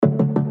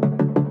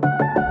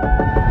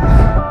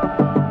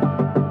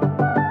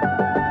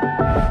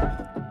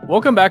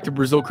Welcome back to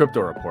Brazil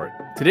Crypto Report.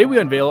 Today we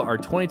unveil our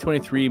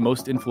 2023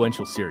 Most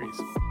Influential series.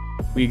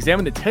 We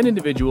examine the 10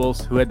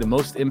 individuals who had the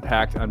most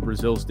impact on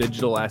Brazil's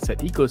digital asset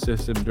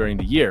ecosystem during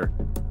the year.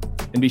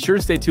 And be sure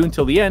to stay tuned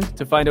till the end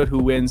to find out who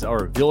wins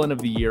our Villain of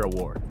the Year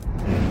award.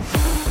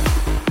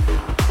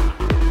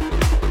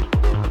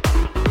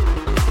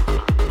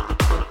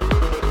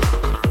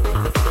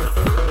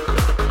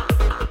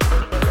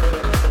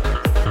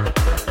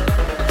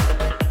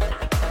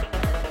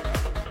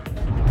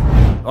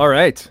 All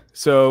right,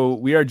 so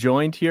we are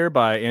joined here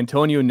by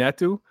Antonio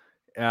Neto,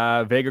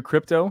 Vega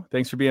Crypto.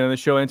 Thanks for being on the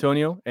show,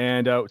 Antonio.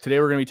 And today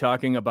we're going to be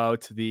talking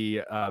about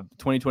the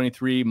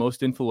 2023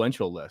 Most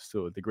Influential list,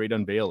 so the great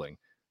unveiling.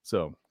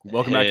 So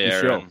welcome back to the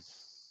show.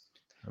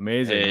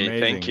 Amazing.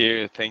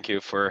 Thank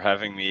you for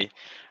having me.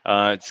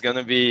 It's going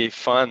to be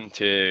fun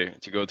to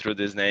go through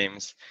these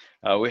names.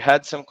 We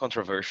had some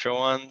controversial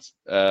ones.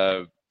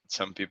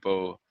 Some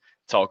people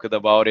talked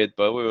about it,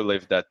 but we will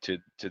leave that to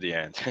the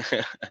end.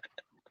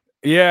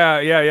 Yeah.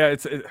 I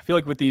feel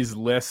like with these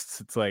lists,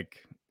 it's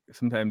like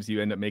sometimes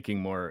you end up making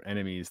more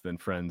enemies than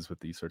friends with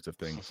these sorts of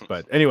things.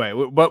 But anyway,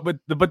 but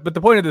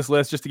the point of this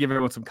list, just to give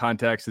everyone some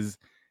context, is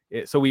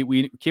so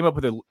we came up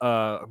with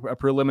a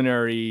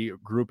preliminary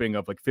grouping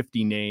of like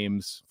 50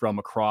 names from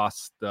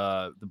across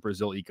the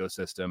Brazil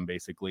ecosystem,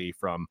 basically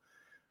from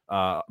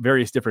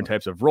various different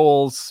types of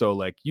roles. So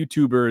like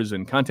YouTubers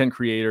and content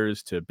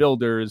creators to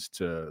builders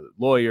to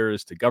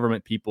lawyers to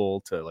government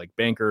people to like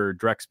banker,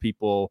 Drex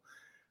people.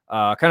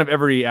 Kind of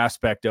every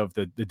aspect of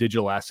the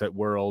digital asset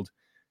world,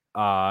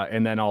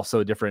 and then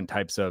also different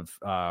types of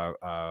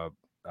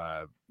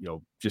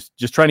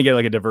just trying to get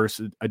like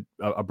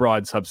a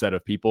broad subset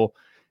of people,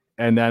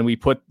 and then we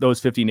put those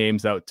 50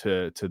 names out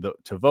to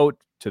vote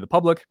to the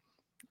public,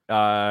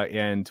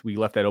 and we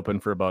left that open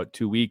for about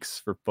 2 weeks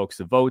for folks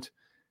to vote,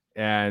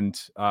 and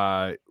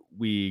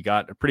we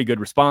got a pretty good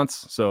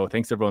response. So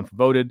thanks to everyone who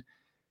voted,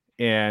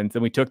 and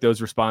then we took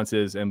those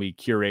responses and we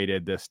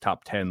curated this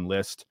top 10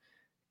 list.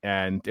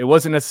 And it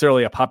wasn't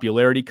necessarily a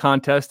popularity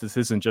contest. This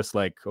isn't just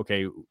like,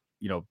 okay,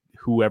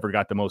 whoever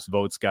got the most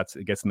votes gets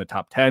in the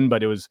top 10,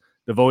 but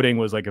the voting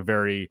was like a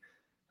very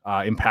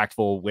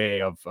impactful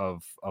way of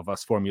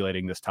us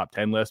formulating this top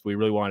 10 list. We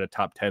really wanted a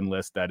top 10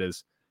 list that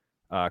is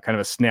kind of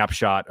a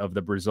snapshot of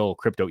the Brazil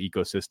crypto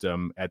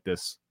ecosystem at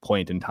this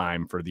point in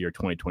time for the year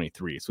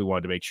 2023. So we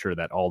wanted to make sure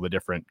that all the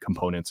different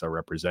components are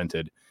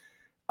represented.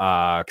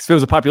 Because if it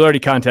was a popularity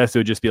contest, it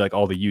would just be like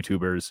all the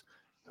YouTubers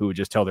who would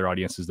just tell their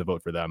audiences to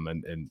vote for them.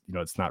 And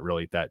it's not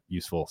really that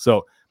useful.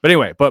 So, but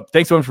anyway,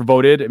 thhanks everyone for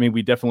voted. I mean,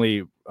 we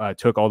definitely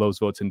took all those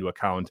votes into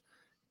account,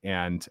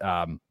 and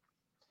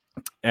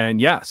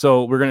yeah,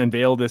 so we're going to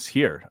unveil this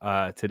here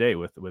today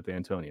with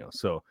Antonio.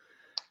 So,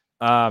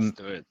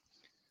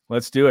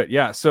 let's do it.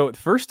 Yeah. So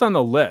first on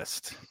the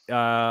list,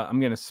 I'm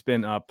going to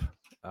spin up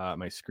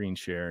my screen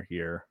share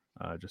here.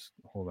 Just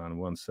hold on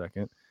 1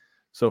 second.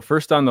 So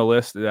first on the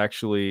list,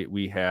 actually,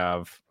 we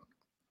have,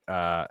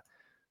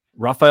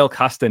 Rafael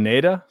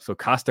Castaneda, so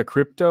Casta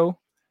Crypto.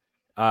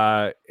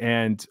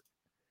 And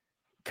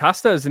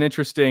Casta is an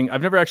interesting,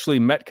 I've never actually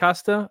met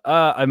Casta.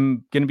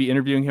 I'm going to be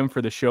interviewing him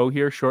for the show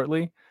here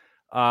shortly.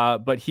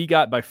 But he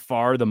got by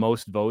far the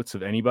most votes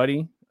of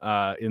anybody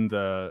in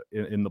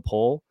the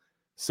poll.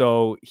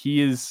 So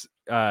he is,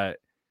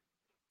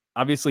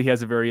 obviously he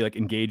has a very like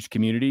engaged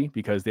community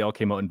because they all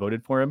came out and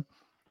voted for him.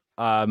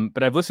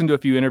 But I've listened to a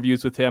few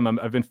interviews with him.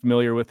 I've been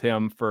familiar with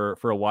him for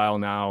a while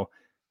now.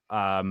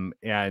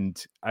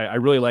 And I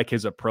really like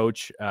his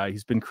approach.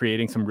 He's been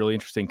creating some really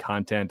interesting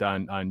content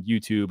on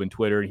YouTube and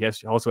Twitter. He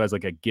also has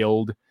like a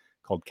guild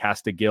called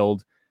Casta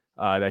Guild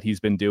that he's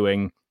been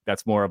doing.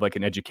 That's more of like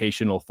an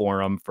educational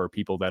forum for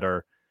people that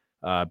are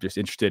just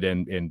interested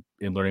in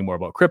learning more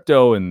about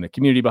crypto and the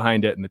community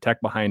behind it and the tech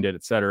behind it,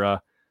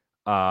 etc.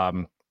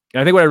 And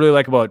I think what I really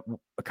like about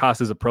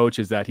Casta's approach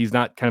is that he's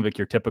not kind of like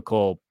your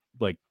typical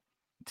like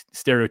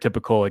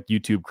stereotypical like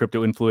YouTube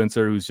crypto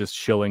influencer who's just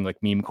shilling like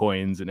meme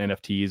coins and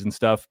NFTs and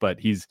stuff, but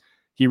he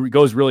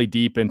goes really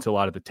deep into a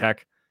lot of the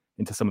tech,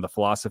 into some of the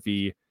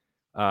philosophy.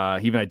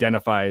 He even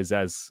identifies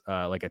as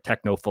like a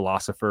techno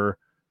philosopher,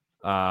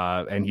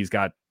 and he's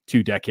got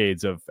 2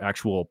 decades of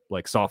actual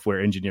like software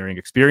engineering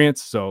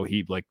experience, so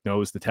he like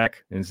knows the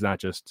tech and is not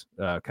just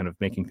kind of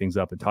making things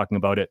up and talking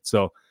about it.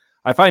 So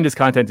I find his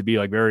content to be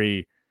like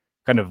very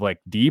kind of like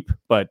deep,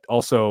 but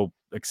also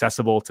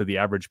accessible to the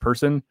average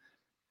person.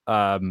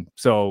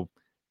 So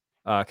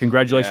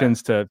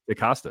congratulations to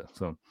Casta.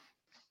 So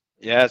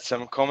yeah,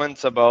 some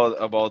comments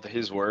about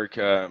his work.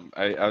 I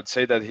would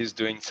say that he's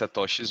doing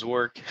Satoshi's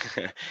work,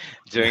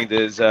 doing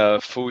this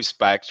full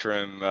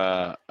spectrum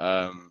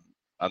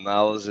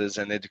analysis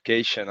and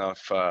education of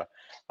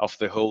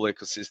the whole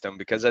ecosystem.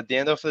 Because at the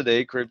end of the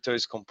day, crypto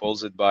is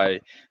composed by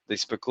the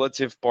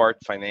speculative part,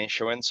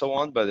 financial, and so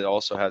on, but it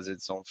also has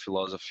its own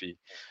philosophy.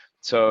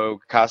 So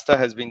Casta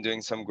has been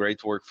doing some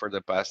great work for the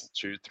past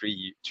 2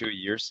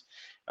 years.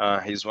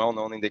 He's well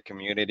known in the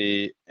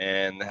community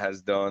and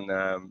has done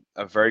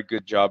a very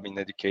good job in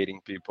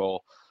educating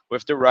people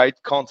with the right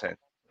content,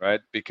 right?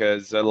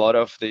 Because a lot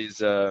of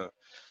these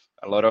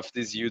A lot of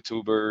these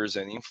YouTubers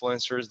and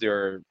influencers,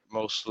 they're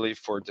mostly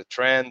for the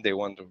trend. They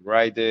want to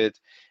ride it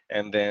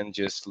and then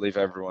just leave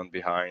everyone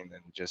behind,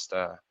 and just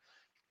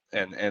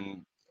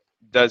and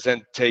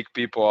doesn't take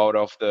people out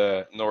of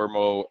the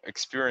normal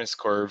experience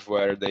curve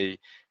where they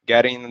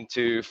getting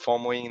into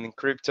FOMOing in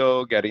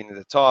crypto, getting to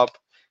the top,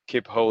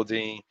 keep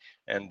holding,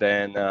 and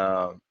then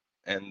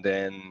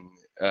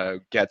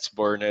gets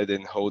burned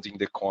and holding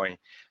the coin.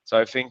 So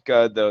I think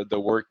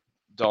the work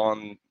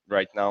done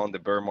right now in the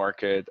bear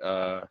market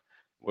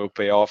will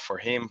pay off for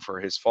him, for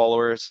his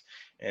followers,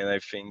 and I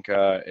think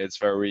it's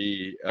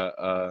very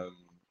well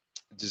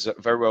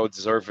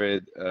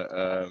deserved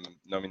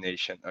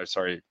nomination, or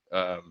sorry,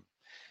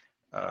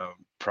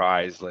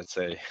 prize, let's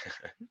say.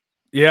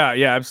 Yeah,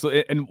 yeah,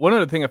 absolutely. And one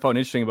other thing I found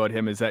interesting about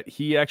him is that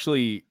he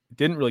actually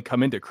didn't really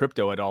come into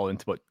crypto at all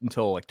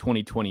until like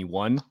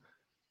 2021.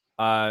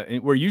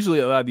 And where usually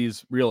a lot of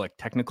these real like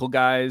technical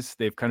guys,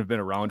 they've kind of been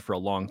around for a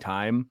long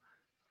time.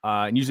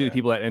 And usually Yeah,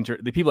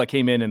 the people that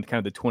came in kind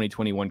of the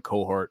 2021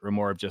 cohort were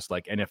more of just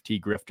like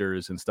NFT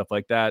grifters and stuff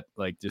like that.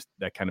 Like just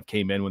that kind of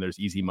came in when there's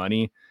easy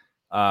money.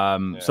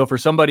 yeah, So for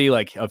somebody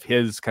like of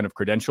his kind of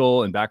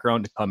credential and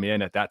background to come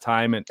in at that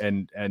time,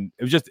 and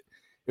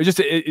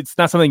it's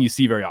not something you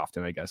see very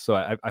often, I guess. So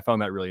I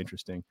found that really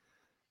interesting.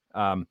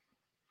 Um,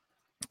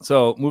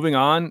 so moving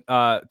on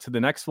to the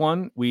next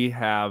one, we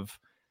have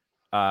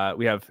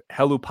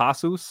Helu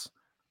Passus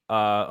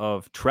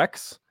of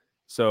Trex.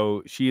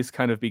 So she's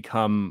kind of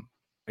become,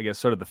 I guess,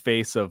 sort of the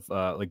face of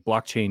like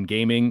blockchain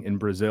gaming in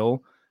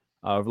Brazil.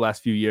 Over the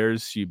last few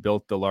years, she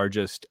built the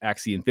largest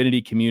Axie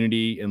Infinity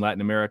community in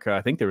Latin America.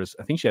 I think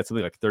she had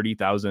something like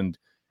 30,000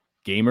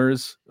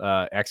 gamers,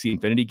 Axie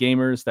Infinity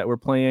gamers that were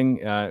playing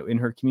in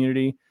her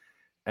community.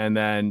 And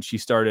then she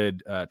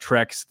started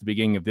Trex at the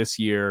beginning of this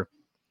year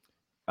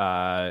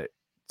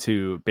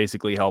to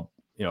basically help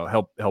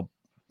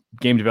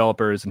game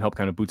developers and help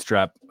kind of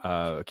bootstrap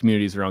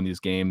communities around these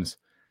games.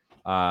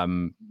 But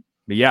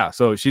yeah,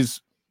 so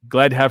she's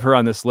glad to have her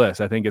on this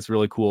list. I think it's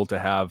really cool to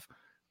have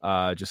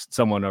just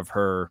someone of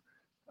her.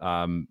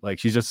 Like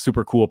she's just a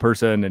super cool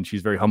person, and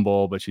she's very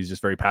humble, but she's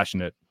just very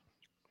passionate.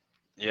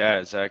 yeah,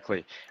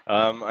 exactly.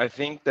 I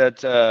think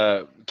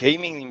that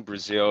gaming in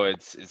Brazil,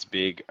 it's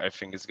big. I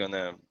think it's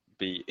gonna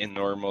be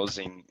enormous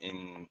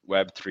in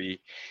Web3,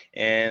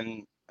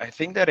 and I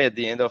think that at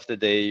the end of the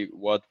day,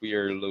 what we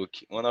are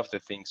looking, one of the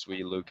things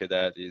we look at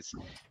that is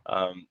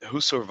who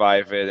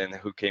survived it and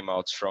who came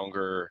out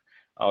stronger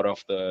out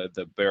of the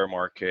bear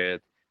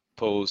market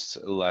post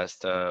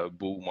last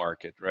bull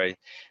market, right?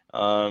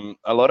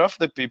 A lot of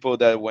the people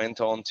that went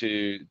on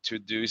to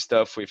do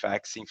stuff with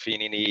Axie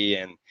Infinity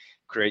and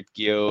create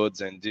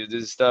guilds and do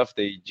this stuff,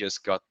 they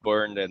just got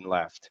burned and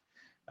left.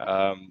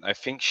 I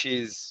think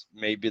she's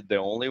maybe the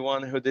only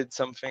one who did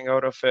something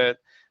out of it.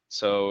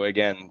 So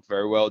again,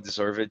 very well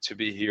deserved to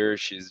be here.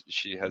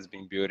 She has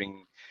been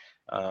building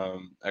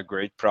a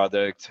great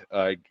product,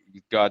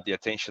 got the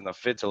attention of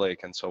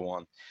Vitalik and so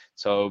on.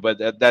 So, but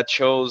that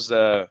shows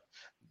the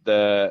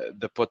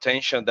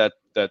potential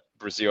that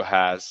Brazil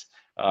has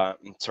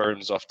in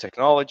terms of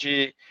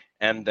technology,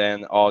 and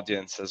then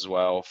audience as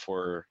well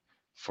for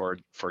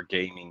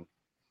gaming.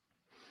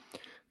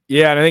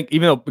 Yeah, and I think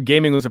even though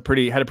gaming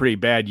had a pretty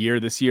bad year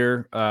this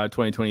year,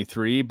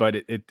 2023, but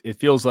it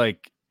feels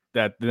like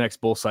that the next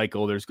bull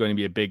cycle there's going to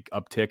be a big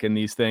uptick in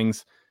these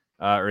things,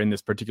 or in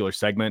this particular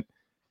segment,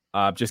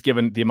 just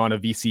given the amount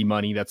of VC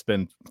money that's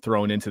been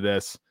thrown into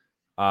this,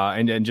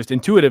 and just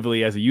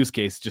intuitively as a use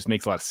case, just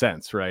makes a lot of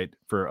sense, right?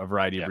 For a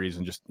variety of Yeah.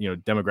 reasons, just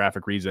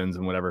demographic reasons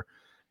and whatever.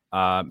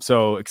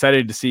 So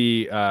excited to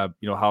see how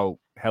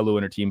Helu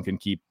and her team can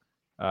keep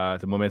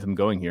the momentum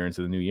going here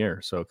into the new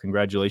year. So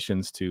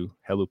congratulations to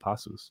Helu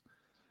Passus.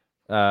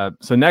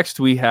 So next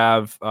we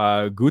have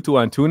Guto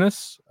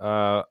Antunes,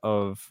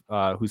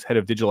 who's head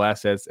of digital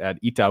assets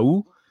at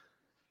Itaú.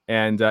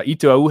 And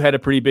Itaú had a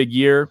pretty big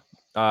year.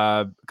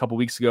 A couple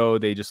weeks ago,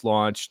 they just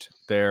launched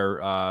their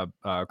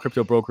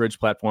crypto brokerage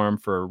platform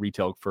for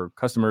retail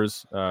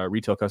customers.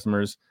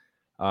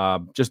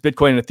 Just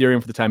Bitcoin and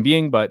Ethereum for the time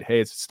being, but hey,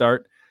 it's a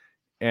start.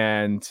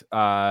 And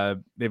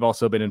they've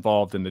also been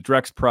involved in the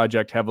Drex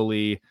project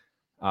heavily.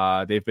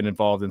 They've been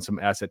involved in some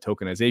asset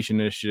tokenization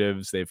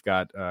initiatives. They've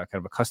got kind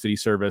of a custody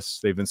service.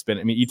 They've been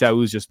spending. I mean,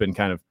 Itaú's just been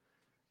kind of.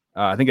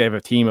 I think they have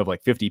a team of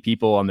like 50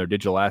 people on their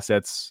digital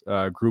assets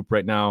group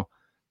right now.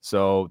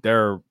 So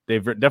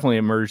they've definitely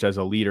emerged as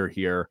a leader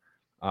here.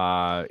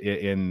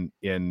 In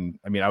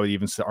I mean, I would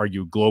even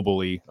argue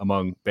globally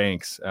among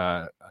banks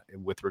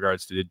with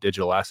regards to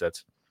digital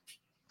assets.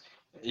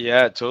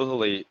 Yeah,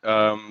 totally.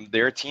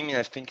 Their team,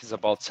 I think, is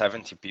about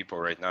 70 people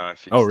right now.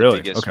 If Oh, it's the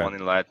really? biggest Okay. one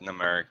in Latin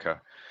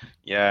America.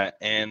 Yeah,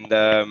 and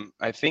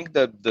I think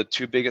that the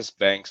two biggest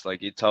banks like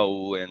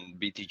Itaú and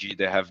BTG,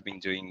 they have been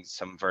doing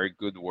some very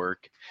good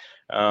work.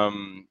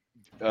 Um,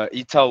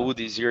 Itaú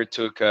this year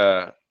took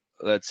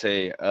let's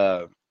say,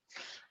 a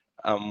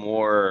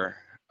more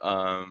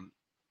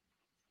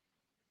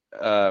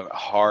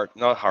hard,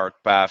 not hard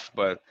path,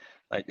 but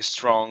like a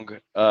strong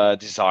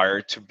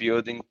desire to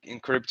build in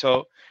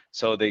crypto.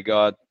 So they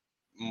got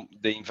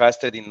they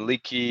invested in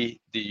Liqui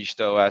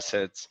digital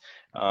assets.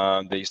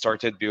 They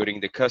started building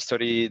the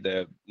custody.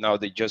 Now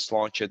they just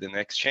launched an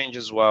exchange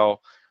as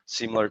well,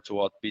 similar to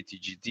what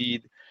BTG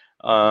did.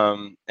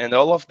 And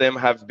all of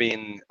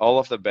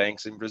the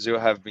banks in Brazil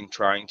have been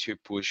trying to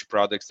push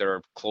products that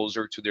are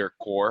closer to their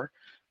core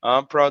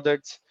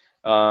products.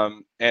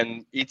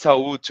 And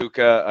Itaú took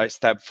a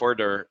step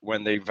further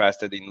when they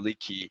invested in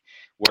Liqui,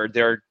 where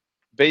they're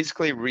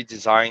basically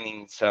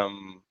redesigning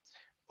some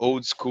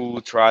old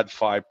school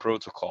TradFi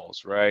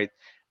protocols, right?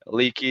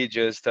 Liqui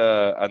just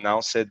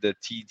announced the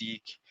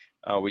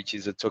TDIC, which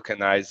is a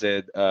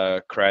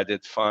tokenized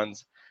credit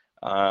fund.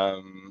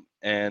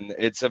 And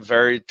it's a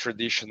very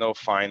traditional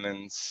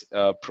finance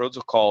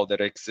protocol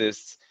that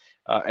exists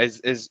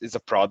is a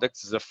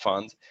product, is a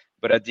fund,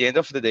 but at the end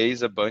of the day,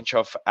 is a bunch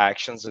of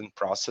actions and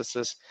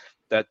processes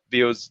that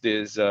builds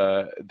this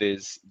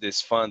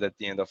fund at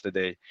the end of the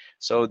day.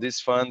 So this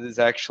fund is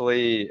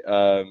actually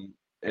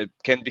it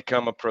can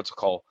become a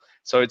protocol.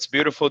 So it's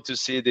beautiful to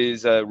see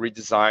these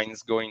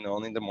redesigns going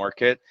on in the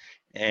market.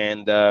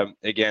 And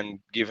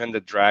again, given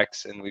the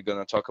Drax, and we're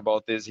gonna talk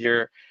about this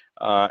here,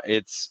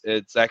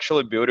 it's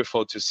actually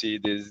beautiful to see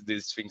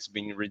these things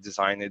being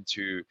redesigned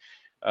to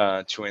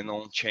an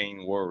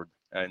on-chain world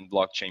and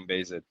blockchain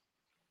based.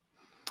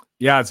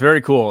 Yeah, it's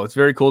very cool. It's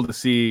very cool to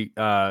see,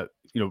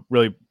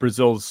 really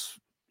Brazil's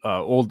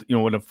old,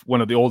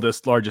 one of the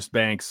oldest, largest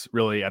banks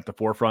really at the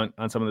forefront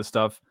on some of this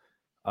stuff.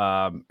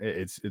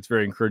 It's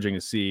very encouraging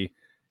to see.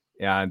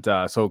 And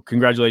so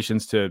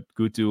congratulations to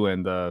Guto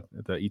and the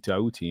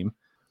Itaú team.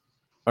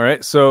 All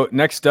right. So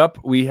next up,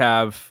 we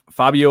have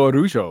Fabio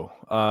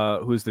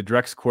Arujo, who's the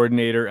Drex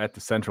coordinator at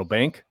the central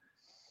bank.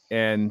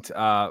 And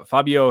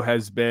Fabio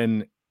has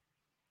been,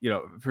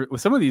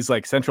 with some of these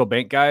like central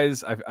bank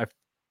guys,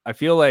 I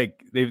feel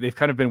like they've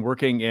kind of been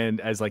working in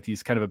as like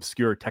these kind of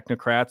obscure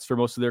technocrats for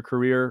most of their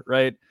career,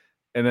 right?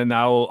 And then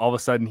now all of a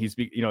sudden he's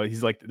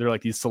like they're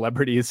like these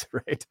celebrities,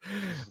 right?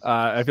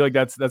 I feel like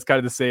that's kind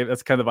of the same.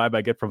 That's kind of the vibe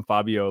I get from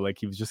Fabio. Like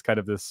he was just kind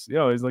of this,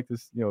 he's like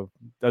this,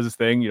 does his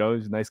thing, he's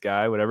a nice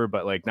guy, whatever.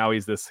 But like now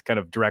he's this kind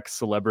of direct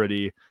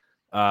celebrity,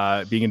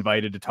 being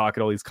invited to talk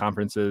at all these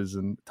conferences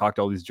and talk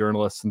to all these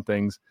journalists and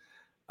things.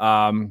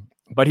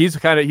 But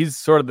he's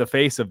sort of the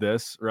face of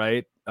this,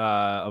 right?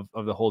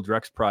 Of the whole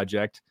Drex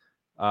project.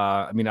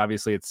 I mean,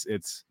 obviously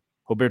it's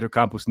Roberto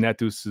Campos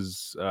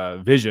Netos's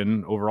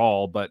vision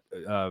overall, but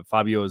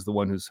Fabio is the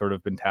one who's sort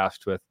of been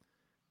tasked with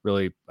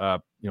really,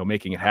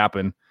 making it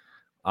happen.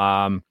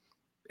 And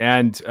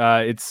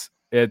it's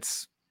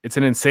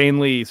an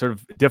insanely sort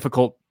of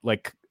difficult,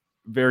 like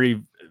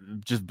very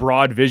just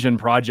broad vision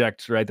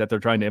project, right? That they're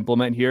trying to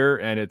implement here,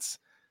 and it's.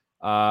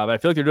 I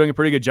feel like they're doing a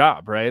pretty good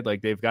job, right?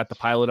 Like they've got the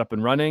pilot up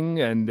and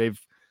running, and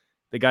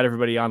they got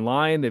everybody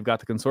online. They've got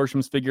the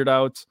consortiums figured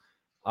out.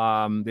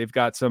 They've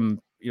got some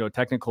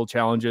technical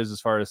challenges as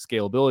far as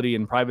scalability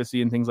and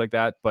privacy and things like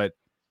that, but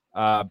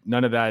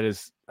none of that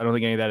is. I don't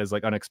think any of that is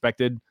like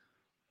unexpected.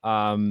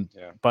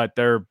 But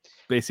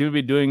they seem to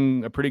be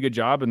doing a pretty good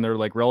job, and they're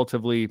like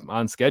relatively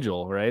on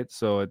schedule, right?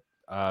 So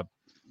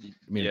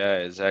yeah,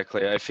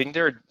 exactly. I think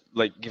they're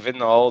like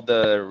given all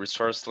the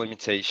resource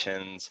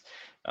limitations,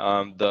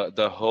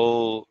 the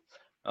whole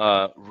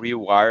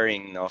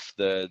rewiring of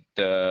the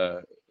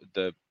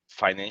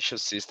financial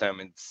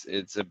system.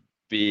 It's a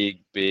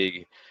big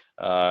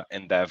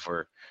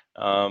endeavor.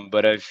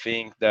 But I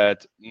think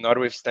that not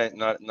without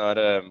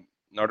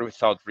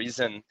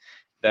reason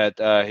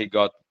that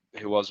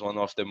he was one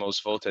of the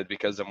most voted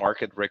because the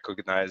market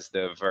recognized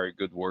the very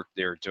good work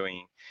they're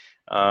doing.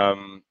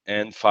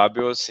 And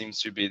Fabio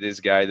seems to be this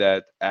guy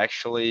that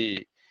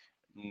actually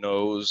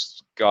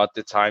got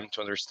the time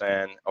to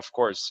understand. Of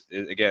course,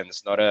 again,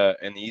 it's not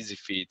an easy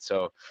feat.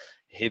 So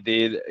he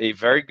did a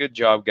very good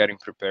job getting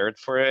prepared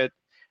for it.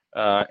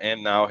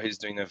 And now he's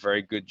doing a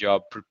very good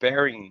job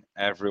preparing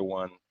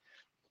everyone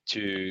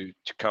to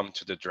come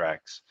to the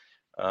Drax.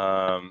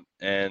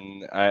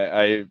 And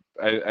I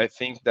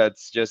think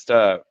that's just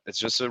a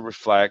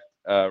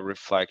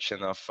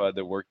reflection of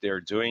the work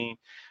they're doing.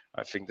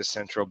 I think the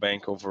central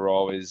bank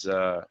overall is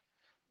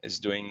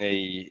doing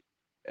a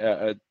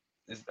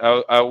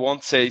I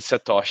won't say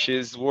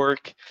Satoshi's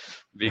work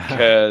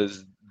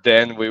because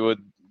then we would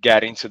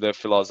get into the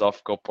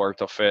philosophical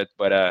part of it,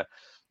 but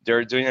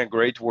they're doing a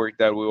great work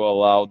that will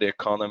allow the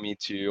economy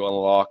to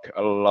unlock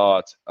a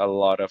lot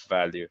of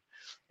value,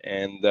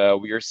 and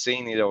we are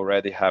seeing it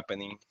already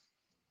happening,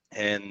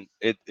 and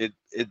it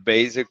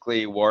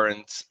basically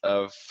warrants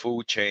a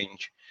full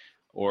change,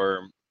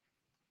 or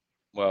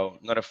well,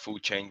 not a full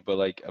change, but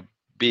like a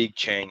big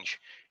change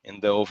in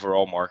the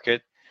overall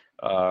market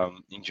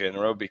in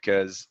general,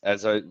 because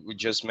as we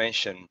just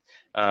mentioned,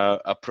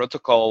 a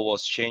protocol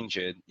was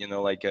changed.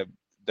 Like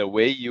the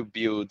way you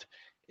build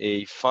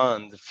a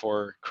fund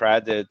for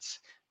credits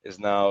is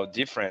now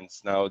different.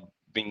 It's now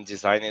being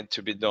designed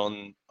to be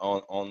done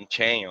on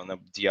chain on a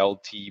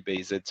DLT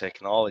based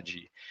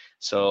technology.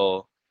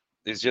 So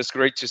it's just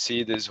great to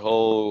see this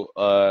whole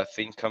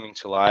thing coming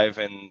to life,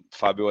 and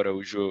Fabio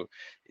Araújo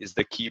is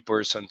the key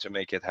person to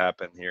make it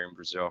happen here in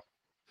Brazil.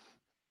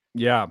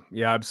 Yeah,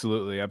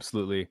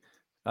 absolutely.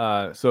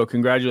 So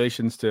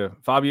congratulations to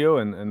Fabio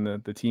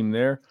and the team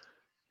there.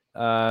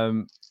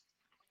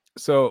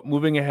 So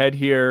moving ahead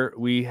here,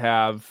 we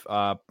have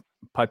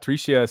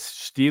Patricia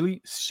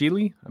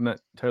Stili. I'm not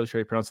entirely sure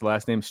how you pronounce the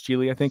last name.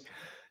 Stili, I think.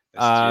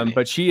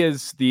 But she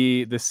is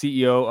the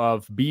CEO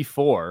of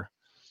B4,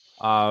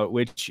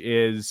 which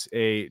is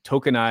a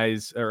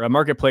tokenized or a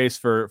marketplace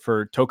for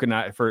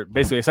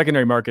basically a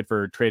secondary market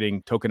for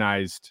trading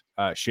tokenized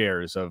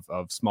shares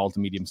of small to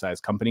medium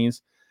sized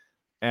companies.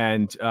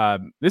 And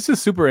this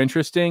is super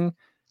interesting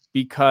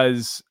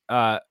because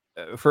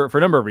for a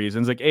number of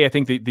reasons. Like, I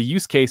think the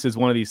use case is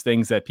one of these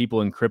things that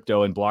people in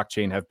crypto and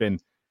blockchain have been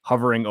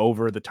hovering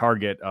over the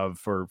target of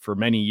for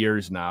many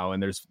years now.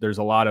 And there's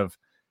a lot of,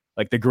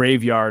 like, the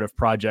graveyard of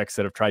projects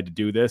that have tried to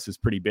do this is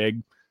pretty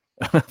big,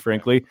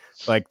 frankly.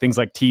 Like things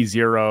like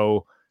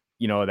T0,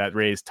 that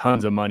raised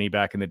tons of money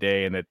back in the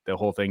day, and that the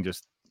whole thing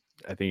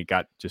I think it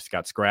got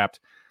scrapped.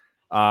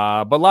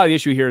 But a lot of the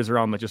issue here is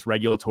around, like, just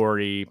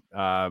regulatory,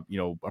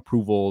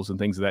 approvals and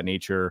things of that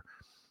nature.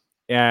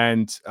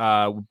 And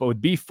but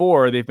with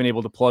B4, they've been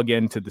able to plug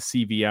into the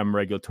CVM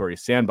regulatory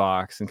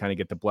sandbox and kind of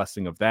get the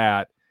blessing of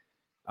that.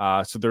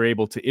 So they're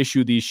able to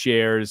issue these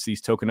shares,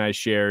 these tokenized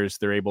shares.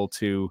 They're able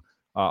to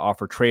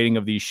offer trading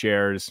of these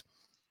shares,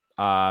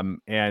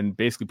 and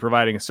basically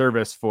providing a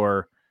service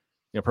for,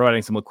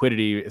 providing some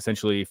liquidity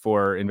essentially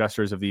for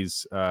investors of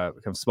these kind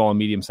of small and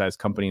medium-sized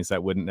companies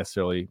that wouldn't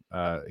necessarily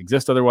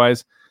exist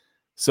otherwise.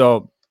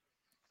 So,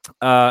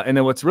 and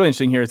then what's really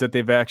interesting here is that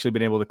they've actually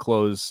been able to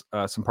close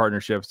some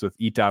partnerships with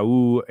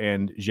Itaú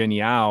and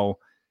Genial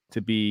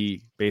to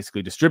be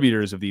basically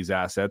distributors of these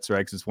assets, right?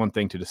 Because it's one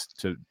thing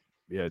to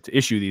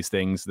issue these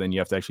things, then you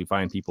have to actually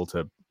find people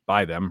to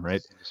buy them,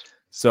 right?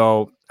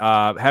 So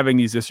having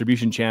these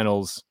distribution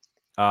channels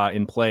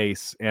in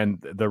place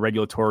and the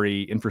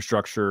regulatory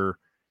infrastructure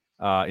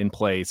in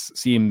place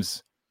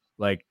seems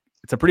like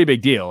it's a pretty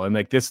big deal. And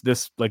like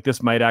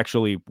this might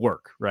actually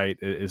work, right?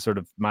 Is sort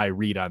of my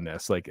read on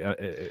this. Like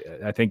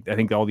I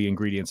think all the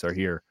ingredients are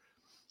here.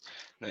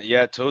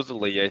 Yeah,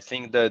 totally. I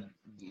think that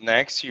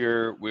next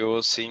year we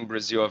will see in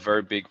Brazil a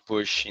very big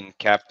push in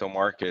capital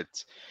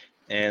markets,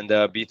 and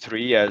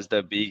B3 as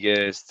the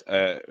biggest,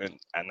 and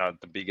not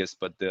the biggest,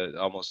 but the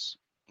almost,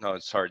 no,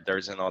 sorry,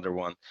 there's another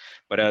one,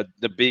 but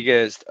the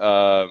biggest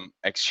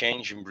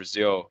exchange in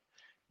Brazil.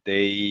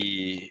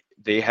 They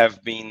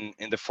have been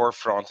in the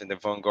forefront, in the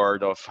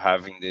vanguard of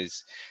having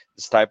this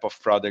type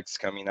of products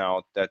coming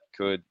out that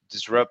could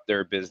disrupt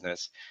their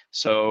business.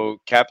 So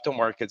capital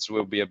markets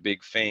will be a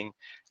big thing.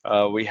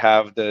 We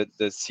have the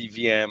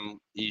CVM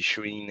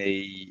issuing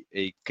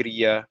a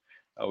CRIA,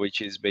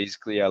 which is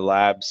basically a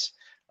labs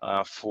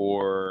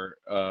for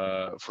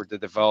the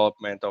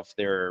development of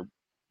their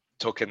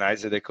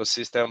tokenized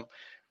ecosystem.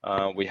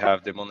 We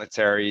have the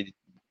monetary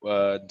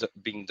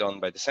being done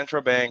by the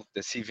central bank.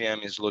 The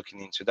CVM is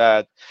looking into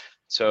that.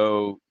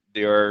 So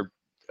they are.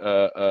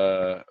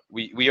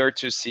 We are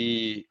to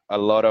see a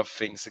lot of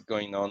things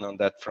going on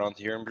that front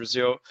here in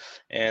Brazil,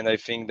 and I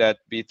think that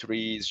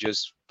B3 is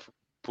just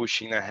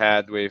pushing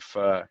ahead with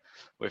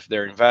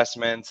their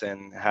investments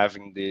and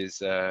having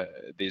this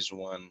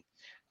one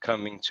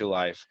coming to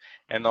life.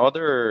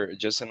 Another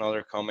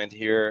comment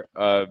here.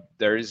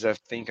 There is, I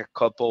think, a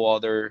couple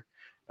other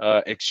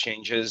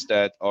exchanges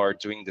that are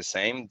doing the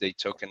same. They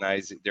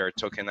are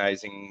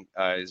tokenizing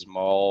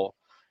small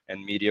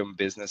and medium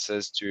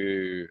businesses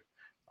to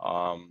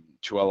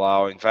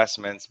allow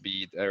investments,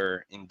 be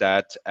either in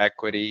debt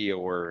equity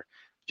or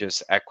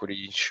just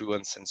equity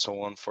issuance and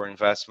so on for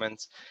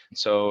investments.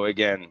 So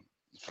again,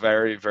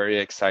 very very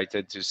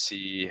excited to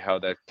see how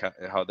that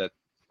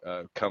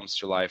comes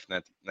to life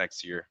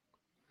next year.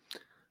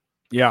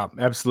 Yeah,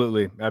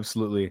 absolutely.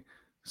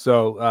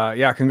 So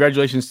yeah,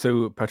 congratulations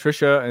to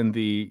Patricia and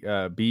the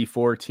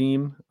B4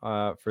 team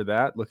for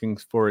that. Looking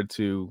forward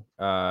to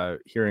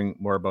hearing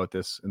more about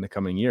this in the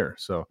coming year.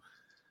 So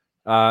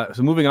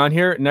moving on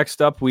here.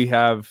 Next up, we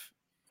have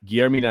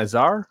Guilherme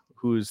Nazar,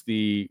 who's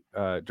the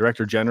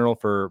Director General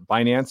for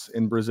Binance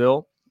in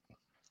Brazil.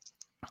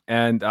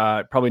 And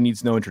probably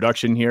needs no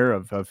introduction here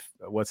of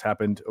what's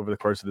happened over the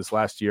course of this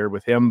last year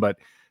with him. But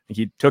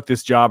he took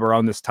this job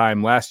around this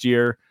time last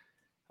year.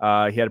 He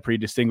had a pretty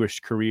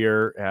distinguished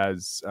career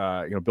as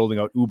building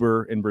out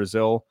Uber in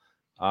Brazil.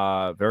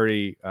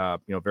 Very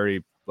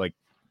like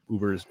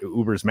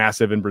Uber's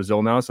massive in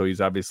Brazil now, so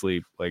he's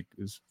obviously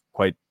is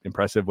quite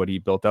impressive what he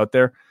built out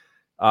there.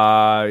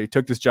 He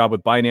took this job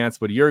with Binance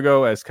about a year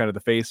ago as kind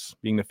of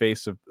being the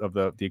face of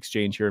the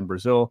exchange here in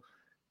Brazil,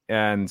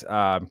 and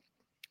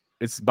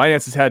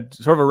Binance has had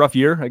sort of a rough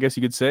year, I guess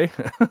you could say.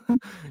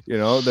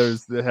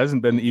 It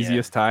hasn't been the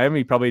easiest time.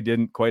 He probably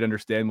didn't quite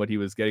understand what he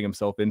was getting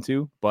himself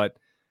into, but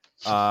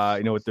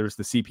there's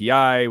the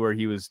CPI where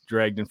he was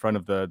dragged in front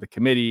of the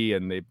committee,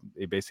 and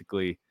they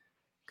basically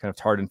kind of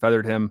tarred and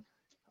feathered him,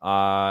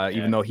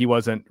 even though he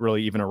wasn't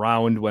really even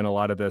around when a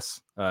lot of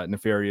this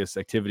nefarious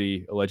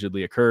activity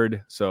allegedly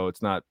occurred. So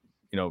it's not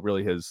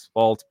really his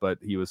fault, but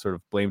he was sort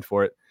of blamed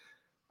for it.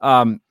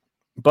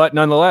 But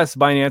nonetheless,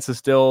 Binance is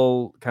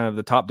still kind of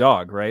the top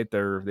dog, right?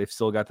 They've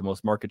still got the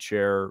most market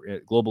share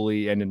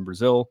globally and in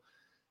Brazil.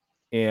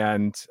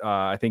 And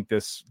I think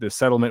this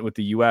settlement with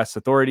the U.S.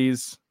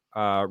 authorities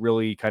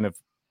really kind of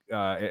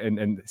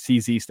and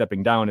CZ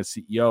stepping down as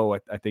CEO,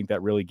 I think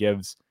that really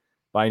gives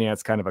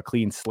Binance kind of a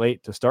clean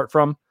slate to start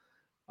from.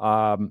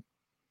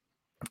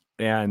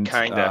 And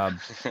Kinda.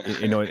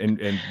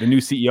 and the new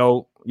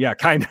CEO, yeah,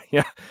 kind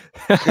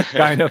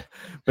of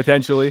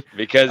potentially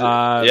Because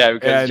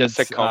because and just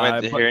a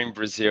comment but here in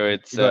Brazil,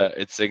 but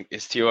it's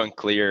still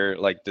unclear.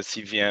 Like the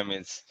CVM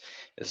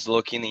is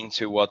looking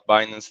into what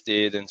Binance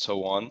did and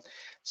so on.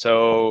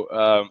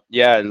 So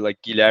yeah,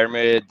 like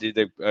Guilherme did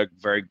a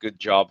very good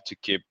job to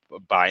keep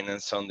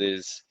Binance on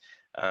this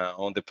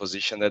on the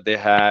position that they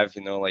have.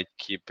 You know, like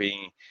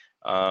keeping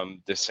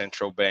the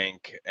central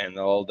bank and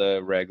all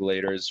the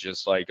regulators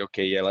just like,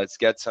 okay, yeah, let's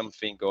get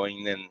something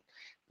going and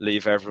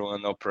leave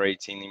everyone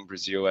operating in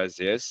Brazil as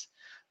is.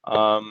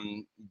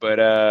 But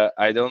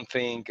I don't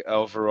think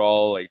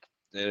overall, like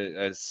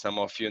as some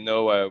of you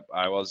know,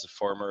 I was a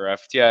former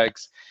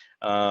FTX,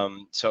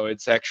 so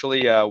it's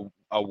actually a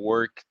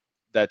work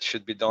that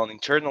should be done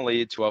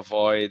internally to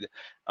avoid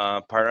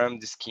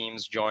pyramid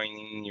schemes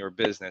joining your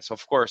business.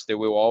 Of course, they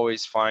will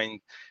always find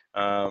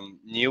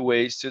new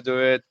ways to do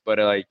it, but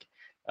like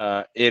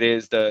it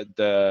is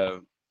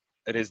the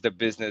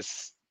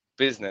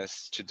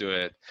business to do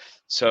it.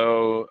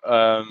 So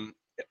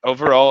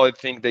overall, I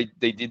think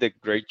they did a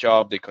great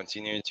job. They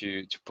continue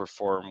to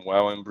perform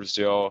well in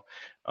Brazil.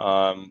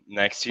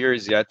 Next year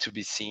is yet to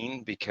be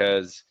seen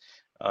because,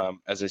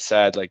 as I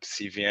said, like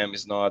CVM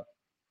is not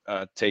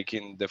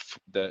taking their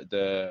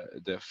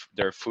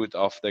foot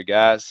off the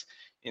gas.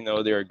 You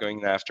know, they're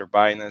going after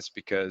Binance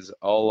because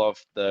all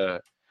of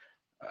the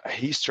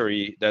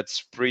history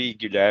that's pre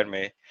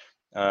Guilherme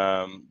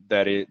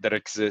that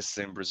exists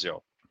in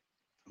Brazil.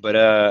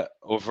 But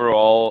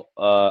overall,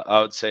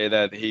 I would say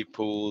that he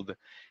pulled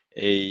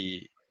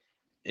a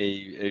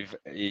a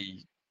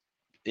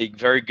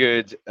very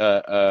good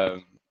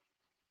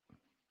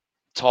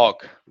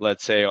talk,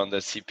 let's say, on the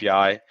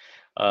CPI.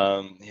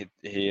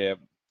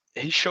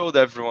 He showed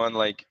everyone,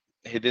 like,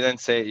 he didn't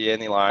say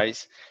any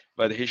lies,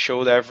 but he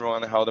showed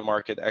everyone how the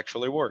market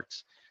actually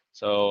works.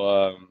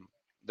 So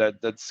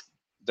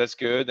that's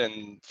good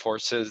and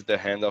forces the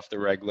hand of the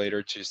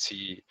regulator to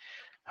see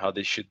how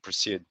they should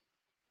proceed.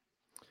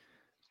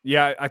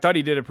 yeah, I thought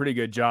he did a pretty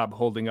good job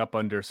holding up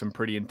under some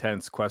pretty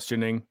intense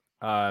questioning.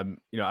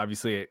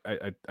 Obviously,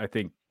 I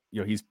think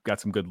he's got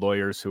some good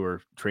lawyers who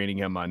are training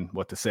him on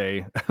what to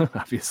say,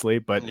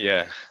 obviously,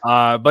 Yeah.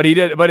 but he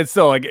did, but it's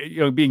still like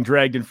being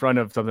dragged in front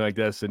of something like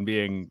this and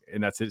being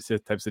in that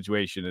type of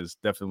situation is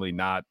definitely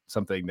not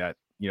something that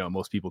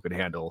most people could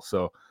handle.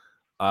 So,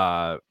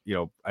 I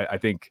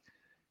think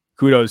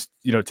kudos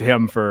to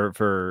him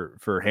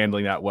for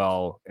handling that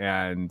well,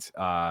 and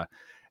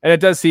it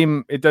does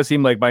seem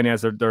like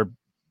Binance they're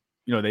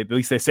they at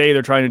least they say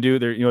they're trying to do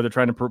they're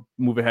trying to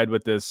move ahead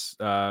with this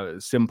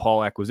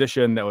Simpol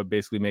acquisition that would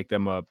basically make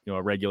them a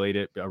a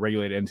regulated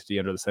entity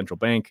under the central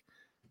bank.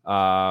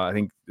 I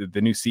think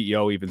the new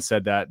CEO even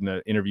said that in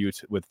an interview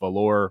with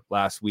Valor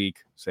last week,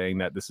 saying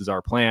that this is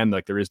our plan.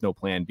 Like there is no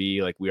plan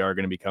B. Like we are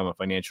going to become a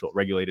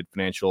regulated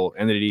financial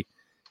entity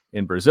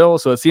in Brazil.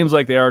 So it seems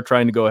like they are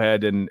trying to go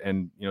ahead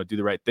and do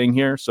the right thing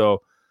here.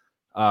 So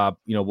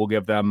we'll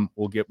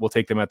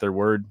take them at their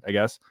word, I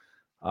guess,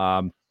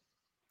 on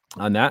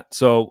that.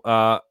 So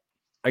I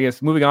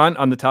guess moving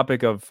on the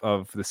topic of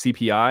the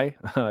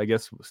CPI, I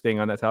guess staying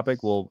on that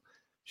topic, we'll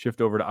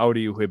shift over to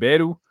Aurelio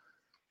Ribeiro,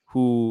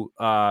 who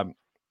I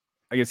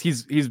guess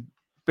he's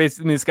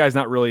basically, this guy's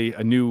not really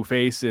a new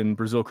face in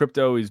Brazil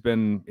crypto. He's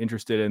been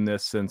interested in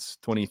this since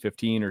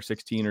 2015 or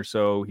 16 or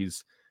so.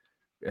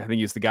 I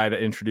think he's the guy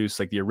that introduced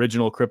like the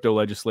original crypto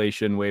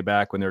legislation way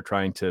back when they were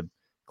trying to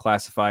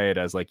classify it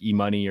as like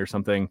e-money or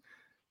something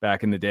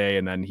back in the day.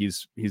 And then he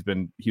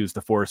was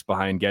the force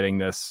behind getting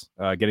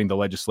the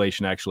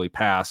legislation actually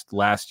passed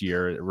last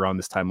year, around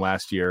this time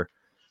last year.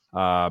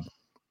 And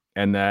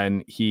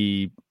then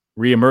he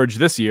reemerged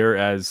this year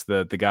as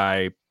the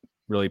guy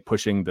really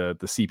pushing the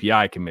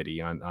CPI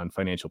committee on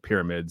financial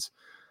pyramids.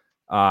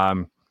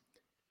 And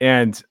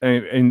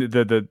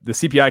the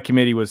CPI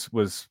committee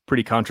was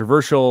pretty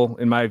controversial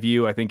in my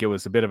view. I think it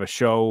was a bit of a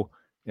show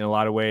in a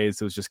lot of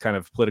ways. It was just kind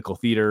of political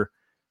theater.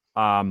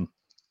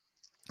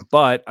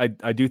 But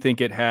I do think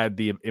it had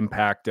the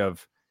impact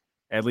of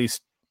at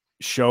least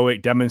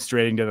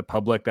demonstrating to the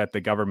public that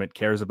the government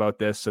cares about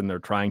this and they're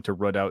trying to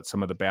root out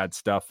some of the bad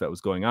stuff that was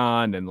going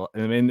on.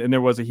 And there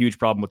was a huge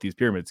problem with these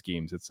pyramid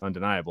schemes. It's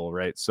undeniable,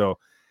 right? So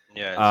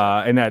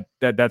Yeah, and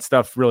that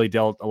stuff really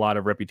dealt a lot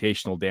of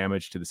reputational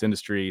damage to this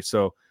industry.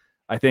 So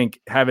I think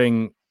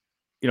having,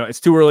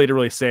 it's too early to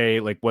really say,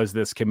 like, was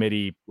this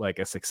committee like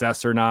a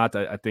success or not?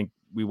 I think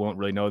we won't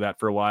really know that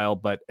for a while,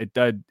 but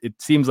it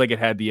seems like it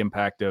had the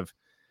impact of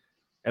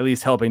at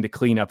least helping to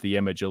clean up the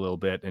image a little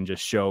bit and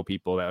just show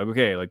people that,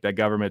 okay, like that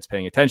government's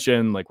paying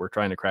attention. Like we're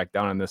trying to crack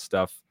down on this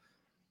stuff.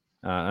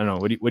 I don't know.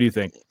 What do you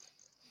think?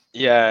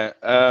 yeah.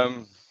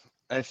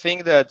 I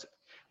think that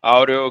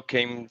Auto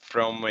came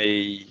from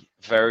a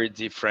very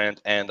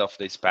different end of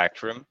the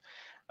spectrum.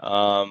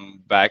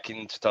 Back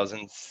in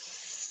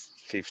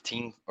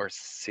 2015 or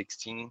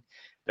 16,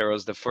 there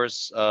was the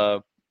first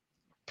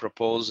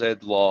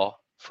proposed law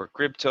for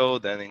crypto.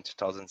 Then in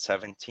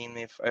 2017,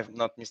 if I'm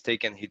not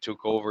mistaken, he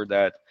took over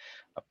that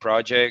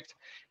project.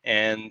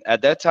 And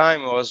at that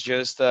time, it was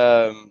just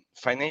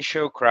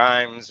financial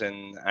crimes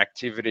and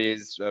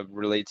activities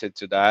related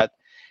to that.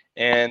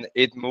 And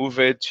it moved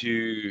it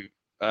to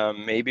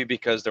maybe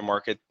because the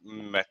market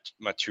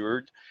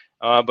matured,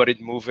 but it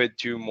moved it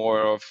to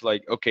more of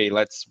like, okay,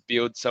 let's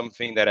build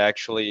something that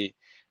actually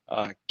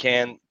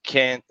can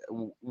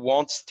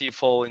won't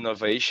stifle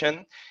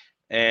innovation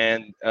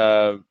and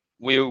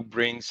will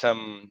bring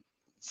some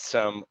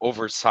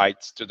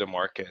oversight to the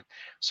market.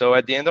 So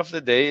at the end of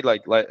the day,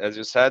 like as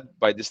you said,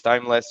 by this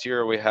time last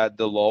year we had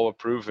the law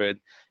approved, and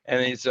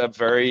it's a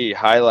very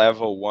high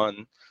level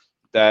one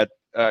that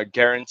that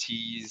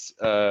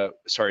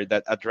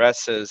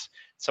addresses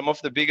some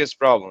of the biggest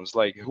problems,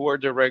 like who are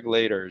the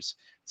regulators,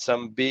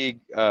 some big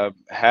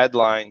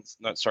headlines,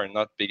 not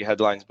big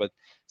headlines, but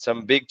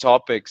some big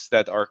topics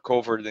that are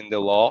covered in the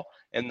law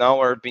and now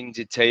are being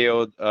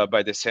detailed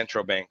by the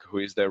central bank, who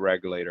is the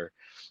regulator.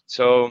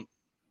 So,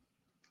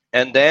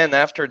 and then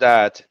after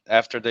that,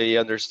 after they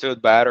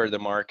understood better the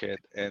market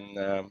and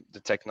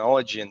the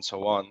technology and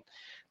so on,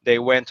 they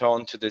went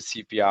on to the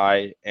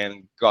CPI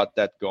and got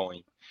that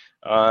going.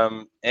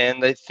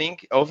 And I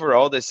think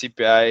overall the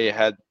CPI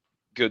had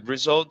good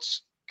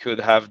results, could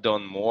have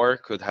done more,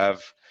 could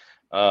have,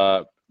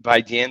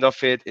 by the end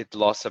of it, it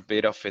lost a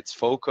bit of its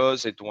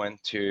focus. It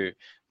went to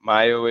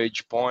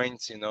mileage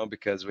points,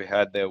 because we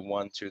had the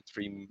 1 to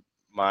 3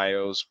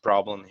 miles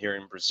problem here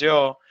in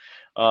Brazil.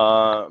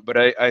 But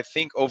I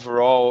think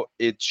overall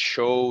it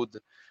showed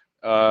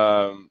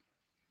the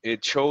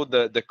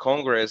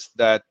Congress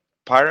that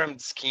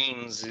pyramid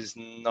schemes is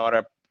not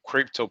a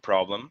crypto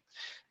problem,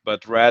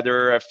 but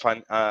rather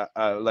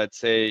let's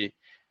say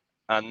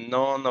a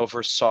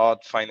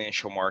non-oversought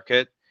financial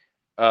market,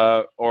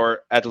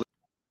 or at least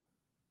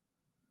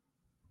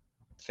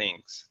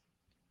things,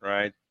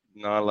 right?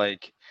 Not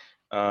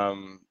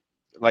um,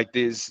 like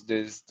these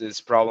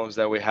problems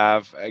that we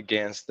have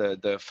against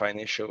the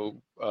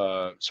financial,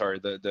 sorry,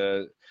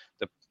 the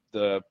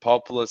the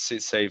policy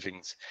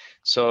savings.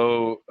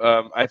 So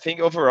I think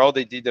overall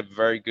they did a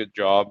very good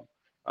job.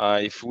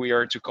 If we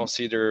are to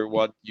consider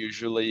what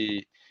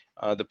usually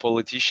the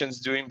politicians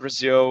do in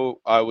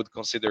Brazil, I would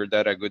consider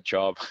that a good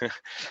job.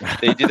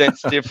 They didn't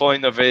stifle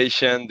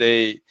innovation.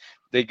 They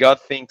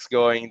got things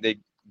going.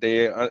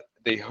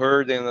 They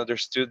heard and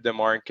understood the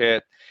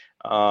market.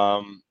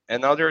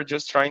 And now they're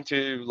just trying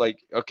to, like,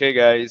 okay,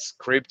 guys,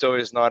 crypto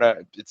is not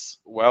a. It's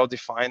well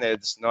defined.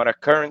 It's not a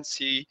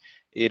currency.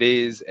 It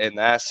is an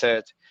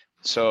asset.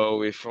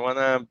 So if you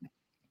wanna,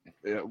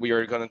 we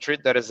are gonna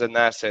treat that as an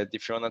asset.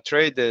 If you wanna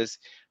trade this,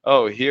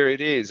 oh, here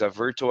it is, a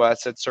virtual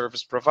asset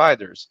service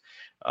providers,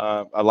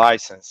 a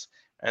license,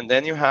 and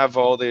then you have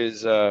all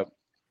these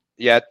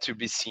yet to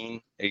be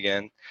seen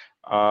again.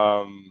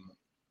 Um,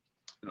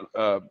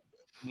 uh,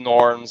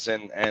 Norms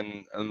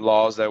and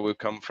laws that will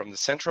come from the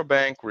central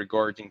bank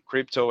regarding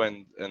crypto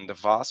and the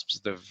VASPs,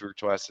 the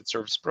virtual asset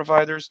service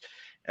providers,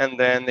 and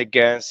then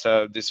against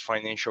these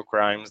financial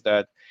crimes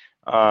that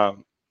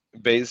um,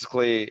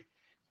 basically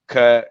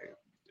ca-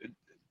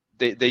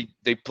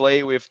 they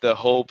play with the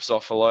hopes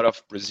of a lot of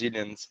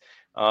Brazilians,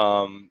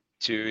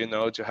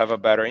 to to have a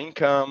better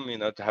income,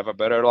 to have a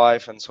better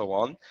life and so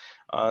on.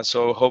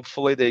 So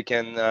hopefully they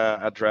can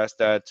address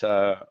that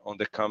on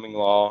the coming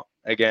law.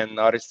 Again,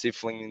 not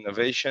stifling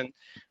innovation,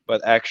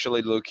 but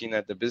actually looking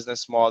at the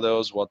business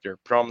models, what they're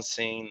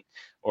promising,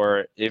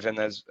 or even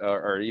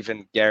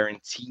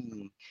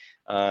guaranteeing,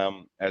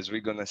 as we're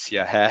gonna see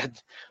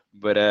ahead.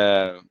 But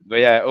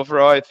yeah,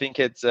 overall, I think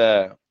it's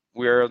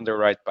we're on the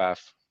right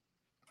path.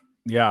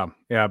 Yeah,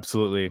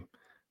 absolutely.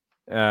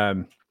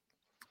 Um,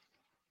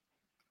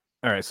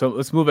 all right, so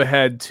let's move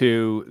ahead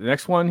to the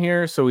next one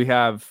here. So we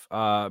have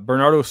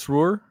Bernardo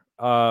Sruer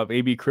of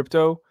AB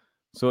Crypto.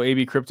 So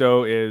AB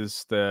Crypto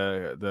is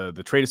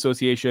the trade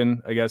association,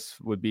 I guess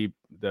would be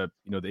the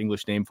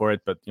English name for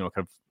it, but kind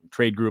of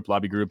trade group,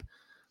 lobby group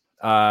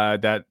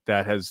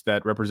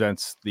that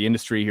represents the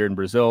industry here in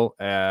Brazil.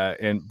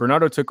 And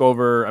Bernardo took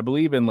over, I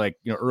believe, in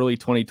early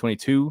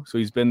 2022. So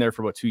he's been there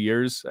for about 2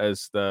 years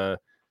as I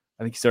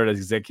think he started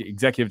as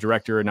executive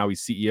director, and now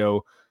he's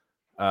CEO.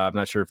 I'm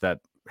not sure if that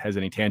has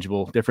any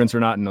tangible difference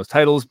or not in those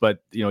titles, but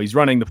he's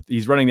running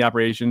the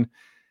operation.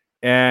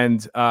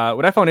 And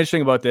what I found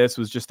interesting about this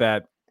was just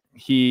that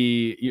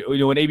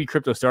when AB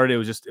Crypto started,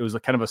 it was a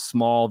kind of a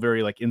small,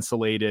 very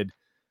insulated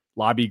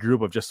lobby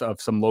group of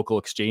some local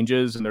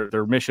exchanges, and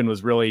their mission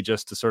was really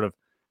just to sort of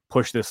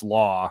push this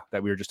law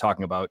that we were just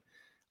talking about,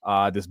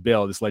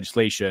 this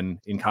legislation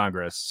in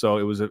Congress. So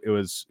it was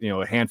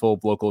a handful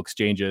of local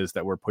exchanges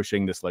that were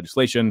pushing this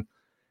legislation,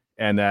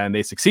 and then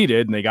they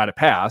succeeded and they got it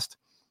passed.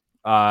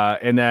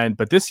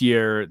 But this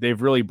year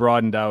they've really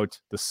broadened out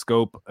the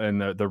scope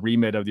and the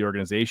remit of the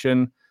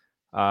organization.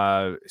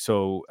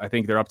 So I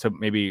think they're up to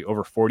maybe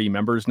over 40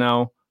 members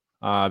now,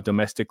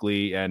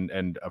 domestically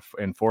and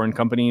foreign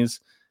companies,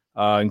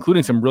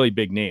 including some really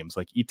big names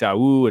like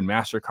Itaú and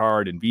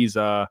MasterCard and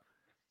Visa,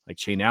 like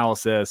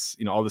Chainalysis,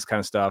 all this kind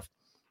of stuff.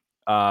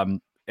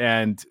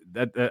 And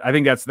that I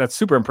think that's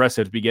super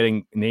impressive to be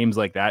getting names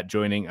like that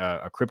joining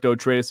a crypto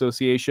trade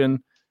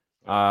association.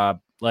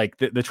 Like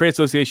the trade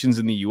associations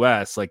in the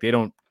U.S., like they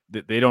don't.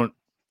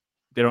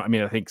 I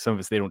mean, I think some of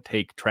us, they don't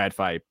take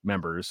TradFi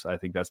members. I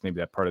think that's maybe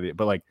that part of it.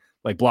 But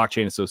like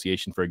Blockchain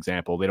Association, for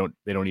example, they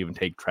don't even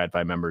take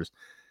TradFi members.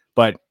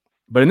 But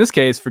in this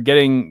case, for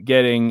getting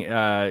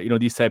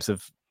these types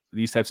of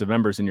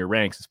members in your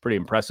ranks is pretty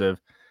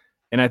impressive.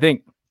 And I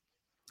think,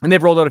 and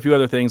they've rolled out a few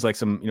other things like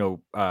some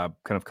kind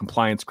of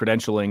compliance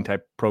credentialing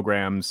type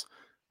programs.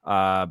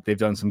 They've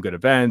done some good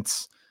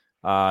events.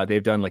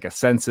 They've done like a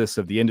census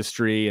of the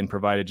industry and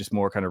provided just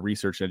more kind of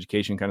research and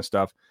education kind of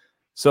stuff.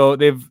 So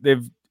they've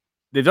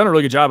done a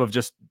really good job of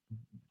just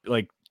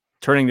like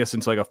turning this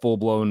into like a full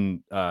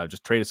blown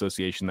just trade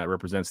association that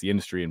represents the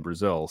industry in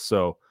Brazil.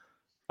 So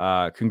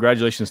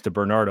congratulations to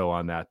Bernardo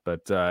on that.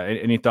 But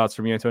any thoughts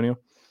from you, Antonio?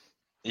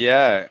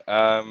 Yeah,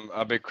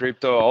 Abe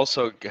Crypto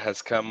also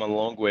has come a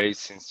long way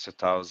since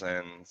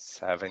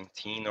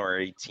 2017 or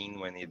 18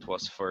 when it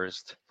was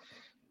first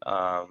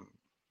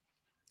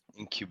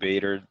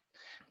incubated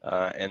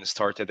and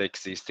started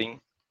existing.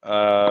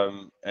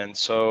 And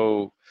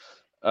so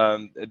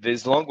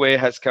this long way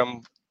has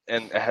come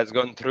and has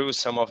gone through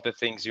some of the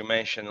things you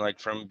mentioned, like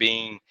from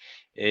being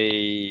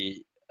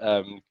a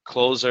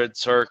closed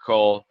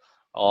circle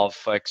of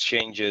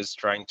exchanges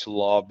trying to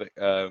lobby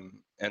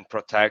and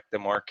protect the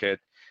market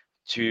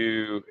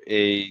to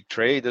a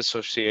trade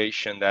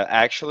association that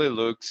actually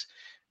looks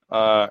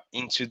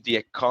into the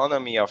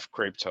economy of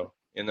crypto.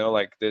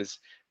 Like this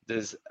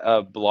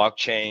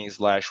blockchain /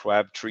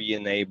 Web3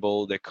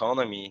 enabled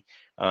economy.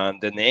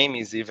 The name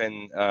is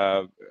even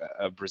a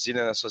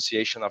Brazilian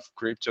Association of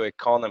Crypto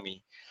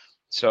Economy.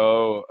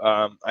 So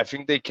I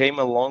think they came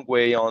a long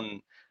way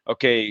on.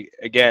 Okay,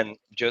 again,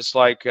 just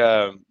like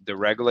the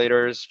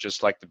regulators,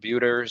 just like the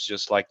builders,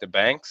 just like the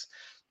banks,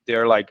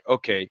 they're like,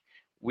 okay,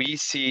 we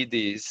see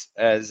this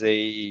as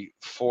a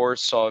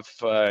force of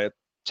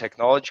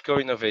technological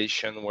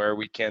innovation where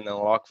we can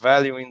unlock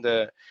value in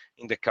the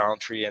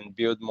country and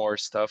build more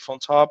stuff on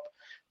top.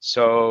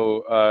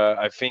 So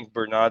I think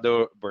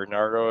Bernardo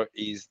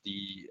is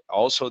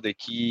also the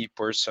key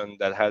person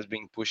that has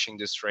been pushing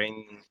this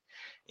train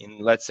in,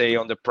 let's say,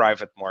 on the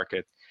private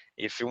market.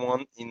 If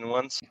in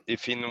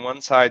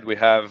one side we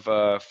have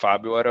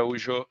Fabio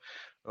Araújo,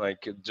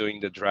 like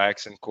doing the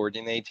DRAX and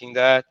coordinating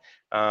that.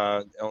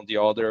 On the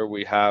other,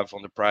 we have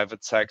on the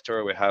private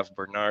sector, we have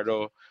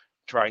Bernardo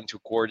trying to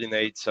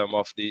coordinate some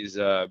of these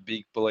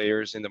big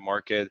players in the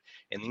market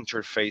and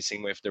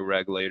interfacing with the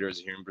regulators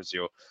here in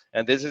Brazil.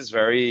 And this is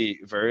very,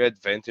 very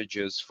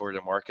advantageous for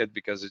the market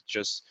because it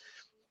just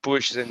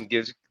pushes and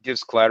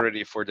gives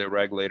clarity for the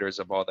regulators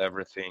about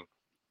everything,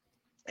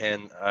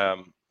 and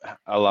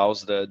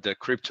allows the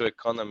crypto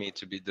economy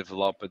to be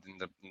developed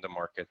in the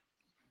market.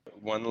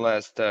 One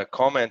last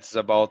comment is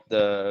about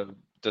the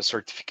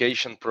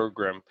certification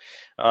program.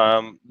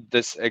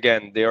 This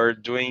again, they are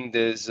doing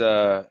this.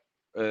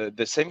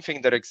 The same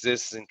thing that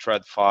exists in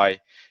TradFi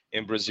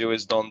in Brazil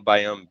is done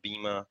by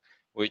Ambima,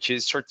 which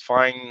is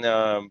certifying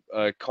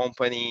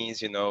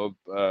companies,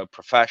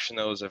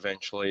 professionals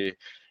eventually,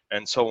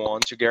 and so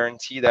on, to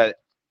guarantee that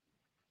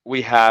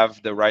we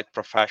have the right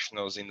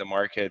professionals in the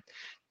market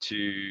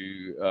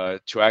to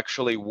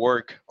actually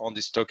work on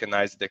this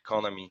tokenized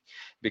economy.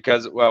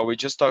 Because, well, we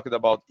just talked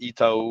about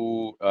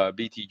Itaú,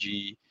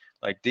 BTG.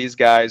 Like, these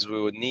guys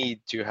will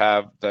need to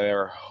have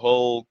their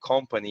whole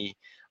company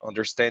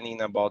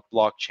understanding about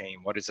blockchain,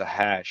 what is a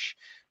hash,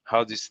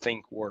 how this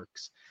thing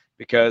works,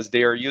 because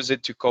they are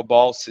used to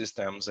COBOL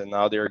systems, and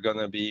now they're going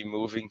to be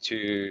moving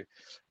to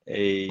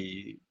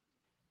a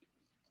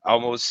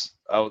almost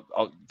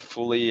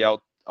fully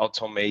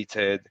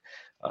automated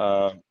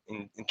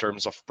in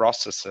terms of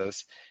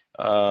processes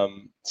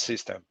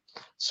system.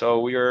 So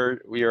we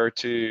are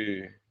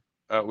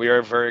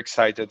very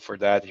excited for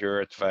that here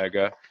at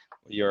Vega.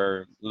 We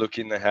are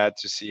looking ahead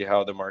to see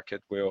how the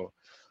market will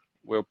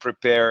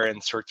prepare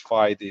and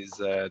certify these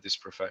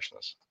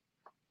professionals.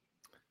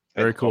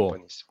 Very cool.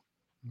 Companies.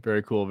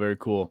 Very cool. Very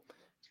cool.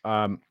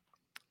 So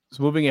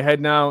moving ahead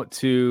now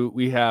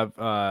we have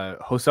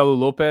Joselu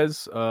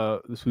Lopez,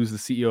 who's the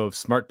CEO of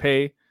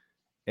SmartPay.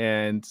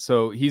 And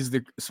so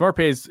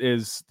SmartPay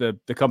is the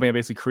company that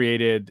basically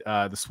created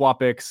the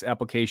SwapX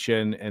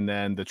application and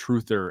then the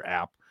Truther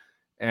app.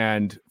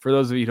 And for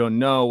those of you who don't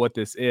know what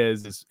this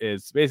is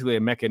basically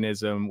a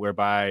mechanism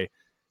whereby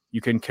you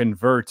can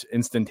convert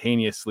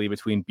instantaneously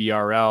between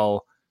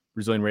BRL,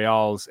 Brazilian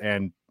reals,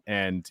 and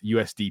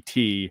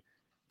USDT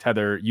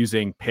Tether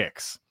using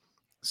Pix.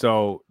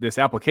 So this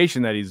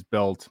application that he's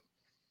built,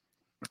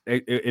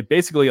 it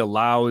basically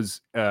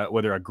allows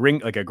whether a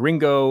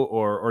gringo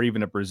or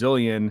even a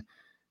Brazilian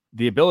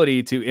the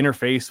ability to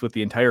interface with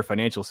the entire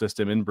financial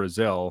system in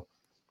Brazil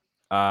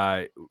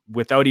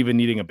without even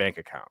needing a bank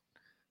account.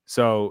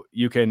 So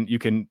you can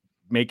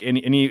make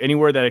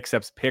anywhere that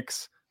accepts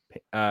PIX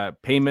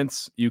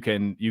payments. You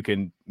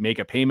can make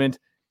a payment,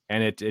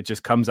 and it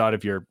just comes out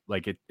of your,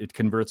 like, it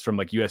converts from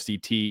like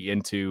USDT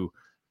into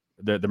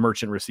the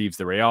merchant receives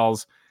the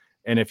reals.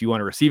 And if you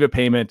want to receive a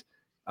payment,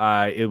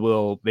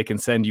 they can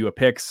send you a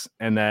PIX,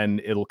 and then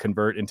it'll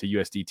convert into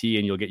USDT,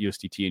 and you'll get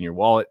USDT in your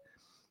wallet.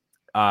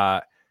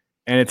 And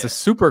it's a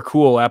super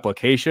cool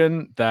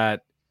application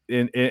that,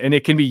 and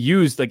it can be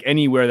used like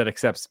anywhere that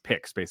accepts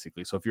PIX,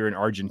 basically. So if you're in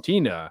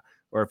Argentina,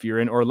 or if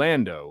you're in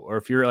Orlando, or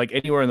if you're like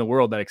anywhere in the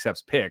world that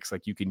accepts PIX,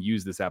 like, you can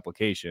use this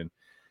application.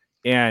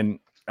 And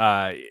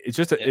it's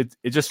just it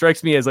just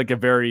strikes me as like a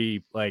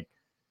very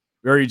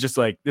just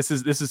like, this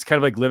is kind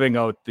of like living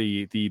out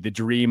the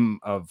dream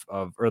of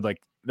or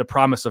like the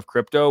promise of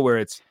crypto, where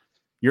it's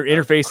you're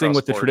interfacing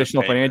with the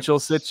traditional financial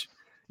situation.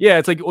 Yeah,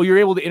 it's like, well, you're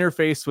able to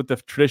interface with the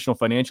traditional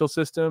financial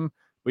system,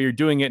 but you're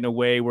doing it in a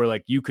way where,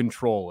 like, you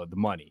control the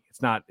money.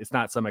 It's not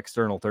some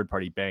external third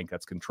party bank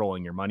that's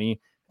controlling your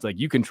money. It's like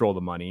you control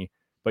the money,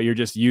 but you're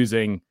just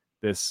using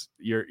this.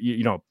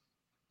 So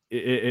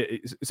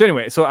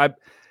anyway, so I'm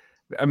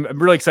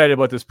really excited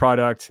about this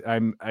product.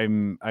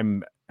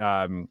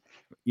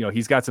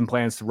 He's got some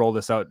plans to roll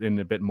this out in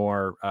a bit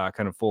more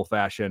kind of full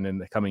fashion in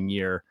the coming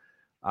year.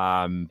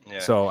 So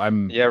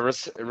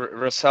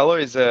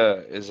Rossello is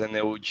an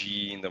OG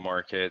in the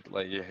market.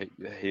 Like,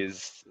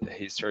 his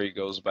story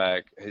goes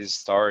back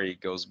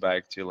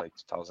to like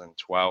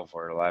 2012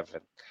 or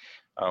 11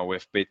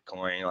 with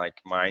Bitcoin, like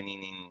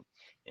mining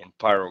in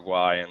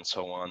Paraguay and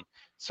so on.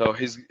 So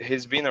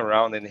he's been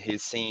around, and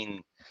he's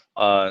seen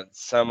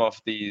some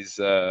of these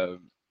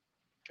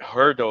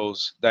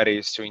hurdles that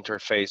is to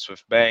interface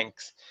with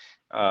banks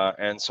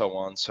and so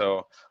on.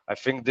 So I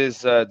think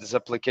this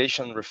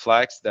application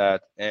reflects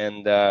that,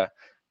 and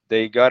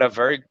they got a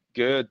very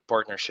good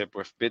partnership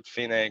with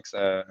Bitfinex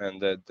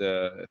and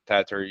the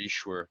Tether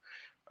issuer.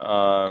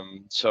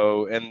 And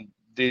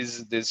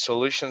these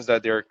solutions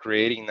that they're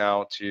creating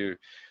now to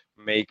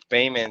make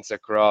payments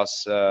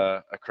across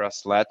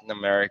Latin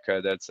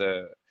America, that's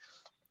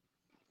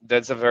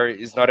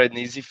it's not an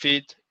easy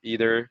feat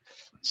either.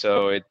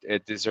 So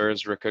it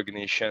deserves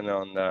recognition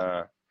on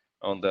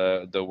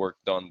the work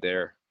done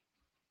there.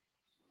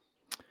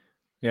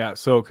 Yeah,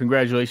 so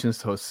congratulations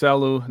to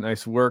Rossello.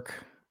 Nice work.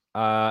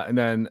 And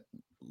then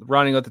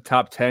rounding out the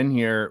top 10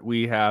 here,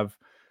 we have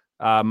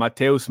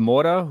Mateus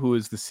Mora, who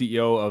is the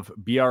CEO of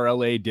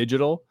BRLA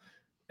Digital.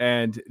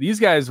 And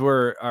these guys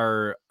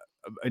are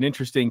an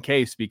interesting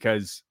case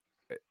because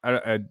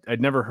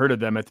I'd never heard of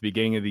them at the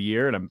beginning of the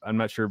year, and I'm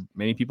not sure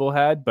many people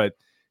had, but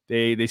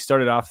they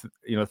started off,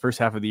 the first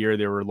half of the year,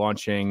 they were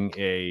launching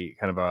a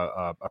kind of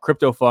a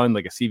crypto fund,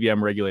 like a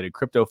CVM regulated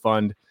crypto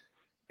fund.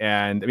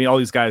 And I mean, all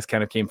these guys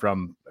kind of came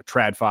from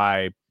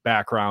TradFi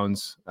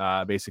backgrounds,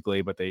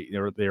 basically, but they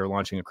were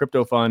launching a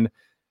crypto fund.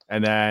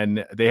 And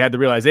then they had the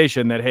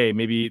realization that, hey,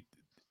 maybe,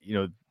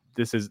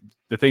 this is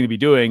the thing to be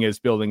doing, is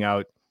building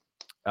out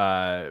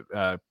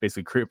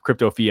basically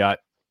crypto fiat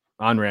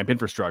on-ramp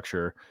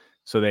infrastructure.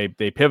 So they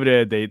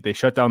pivoted, they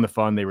shut down the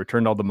fund, they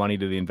returned all the money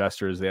to the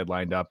investors they had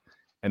lined up,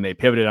 and they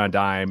pivoted on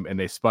dime, and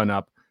they spun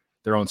up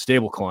their own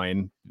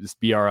stablecoin, this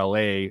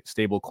BRLA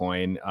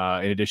stablecoin,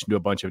 in addition to a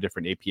bunch of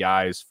different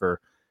APIs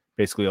for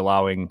basically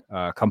allowing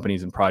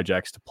companies and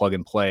projects to plug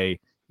and play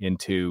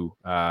into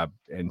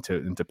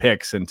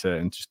PIX,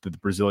 into just the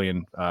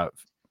Brazilian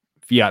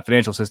fiat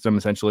financial system,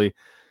 essentially.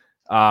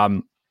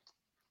 And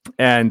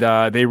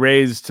they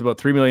raised about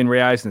 3 million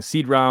reais in a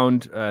seed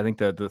round. I think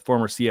the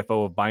former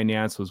CFO of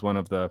Binance was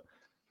was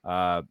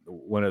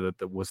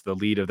the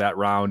lead of that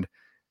round.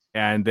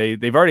 And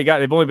they've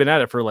only been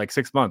at it for like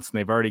 6 months, and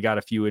they've already got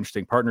a few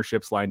interesting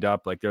partnerships lined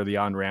up. Like, they're the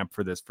on ramp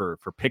for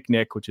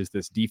Picnic, which is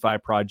this DeFi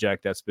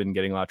project that's been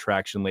getting a lot of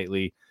traction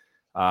lately.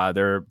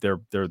 They're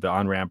the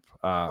on ramp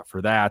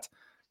for that.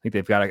 I think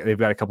they've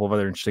got a couple of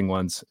other interesting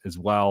ones as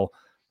well.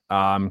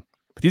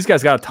 But these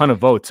guys got a ton of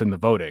votes in the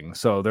voting,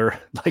 so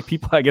they're like,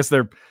 people, I guess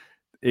maybe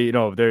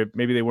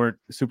they weren't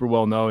super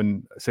well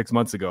known 6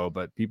 months ago,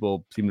 but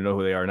people seem to know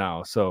who they are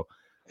now. So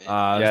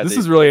this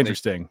is really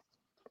interesting.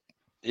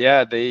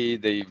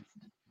 They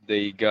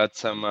got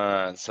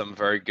some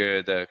very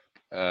good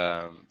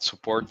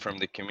support from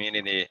the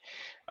community.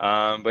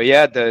 But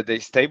yeah, the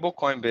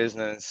stablecoin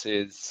business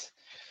is,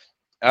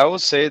 I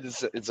would say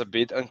it's a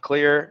bit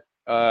unclear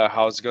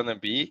how it's gonna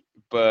be,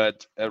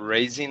 but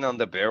raising on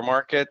the bear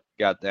market,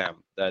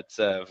 goddamn, that's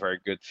a very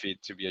good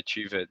feat to be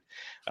achieved.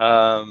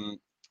 And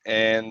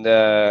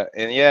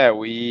yeah,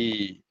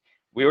 we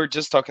were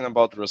just talking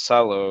about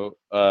Rossello.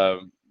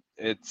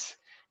 It's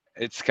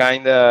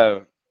kind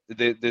of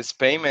this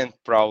payment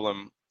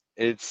problem.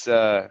 It's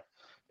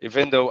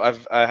even though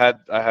I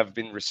have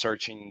been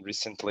researching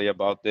recently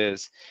about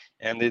this,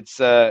 and there's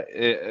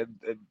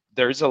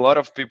a lot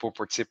of people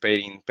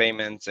participating in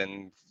payments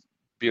and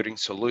building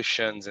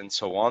solutions and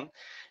so on.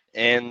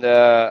 And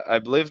I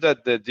believe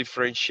that the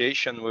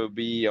differentiation will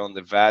be on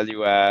the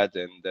value add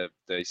and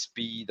the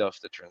speed of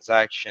the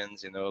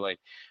transactions, like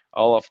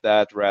all of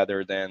that,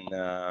 rather than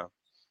the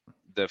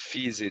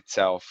fees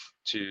itself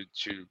to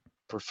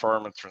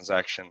perform a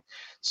transaction.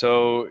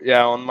 So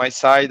yeah, on my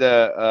side,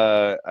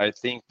 I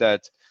think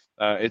that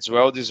it's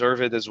well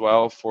deserved as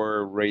well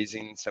for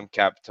raising some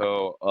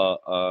capital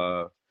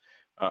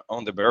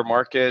on the bear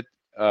market.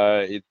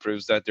 It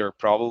proves that they're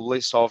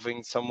probably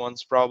solving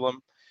someone's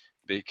problem,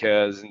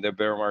 because in the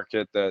bear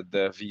market, the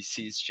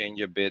VCs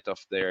change a bit of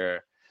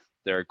their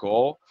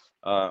goal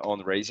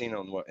on raising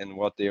on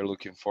what they're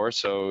looking for.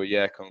 So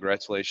yeah,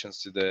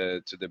 congratulations to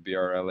the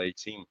BRLA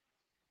team.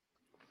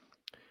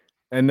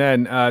 And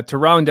then to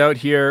round out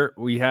here,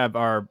 we have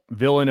our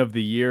Villain of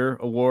the Year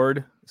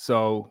award.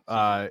 So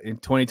in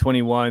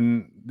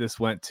 2021, this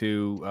went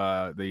to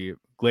the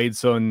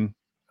Gladeson,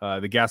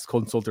 the gas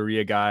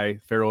consultoria guy,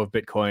 Pharaoh of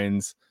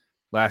Bitcoins.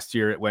 Last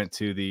year, it went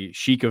to the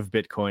Sheik of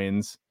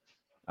Bitcoins.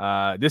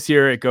 This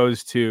year, it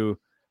goes to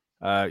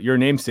your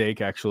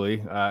namesake,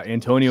 actually,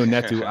 Antonio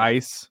Neto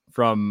Ice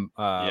from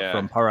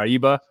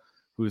Paraiba,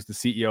 who's the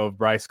CEO of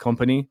Bryce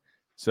Company.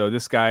 So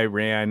this guy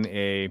ran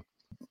a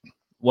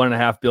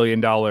 $1.5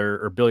 billion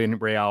or billion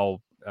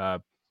real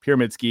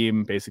pyramid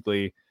scheme,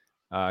 basically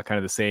kind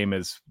of the same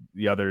as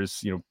the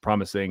others,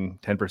 promising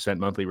 10%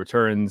 monthly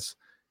returns.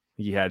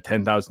 He had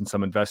 10,000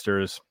 some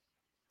investors.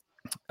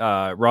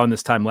 Around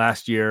this time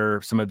last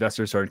year, some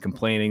investors started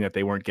complaining that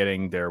they weren't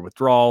getting their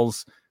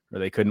withdrawals or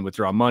they couldn't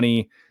withdraw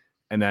money.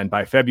 And then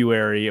by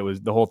February,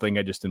 the whole thing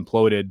had just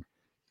imploded,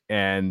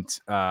 and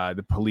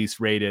the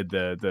police raided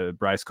the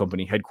Bryce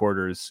Company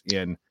headquarters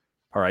in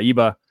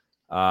Paraiba.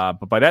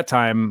 But by that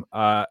time,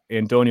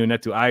 Antonio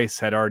Neto Ice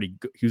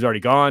he was already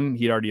gone.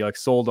 He'd already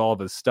sold all of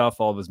his stuff,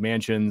 all of his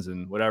mansions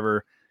and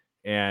whatever,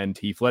 and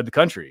he fled the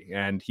country.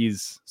 And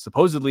he's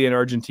supposedly in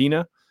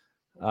Argentina,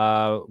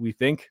 we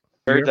think.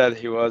 Heard that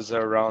he was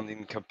around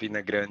in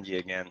Campina Grande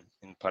again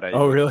in Paraíba.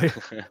 Oh, really?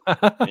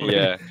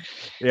 Yeah.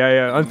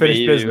 Yeah. Unfinished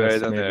maybe, business. I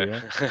don't maybe,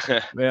 know.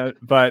 Yeah.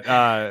 But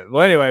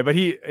well, anyway, but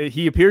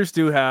he appears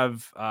to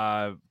have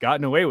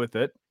gotten away with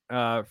it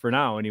for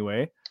now,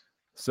 anyway.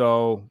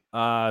 So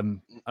I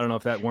don't know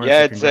if that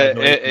warrants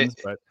congratulations,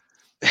 but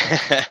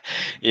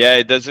yeah,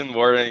 it doesn't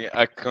warrant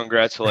a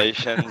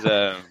congratulations.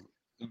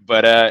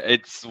 But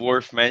it's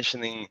worth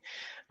mentioning.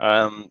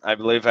 I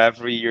believe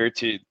every year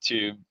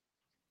to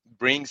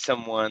bring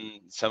some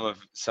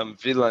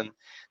villain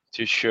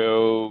to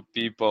show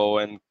people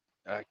and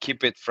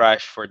keep it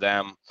fresh for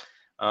them,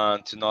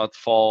 to not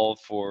fall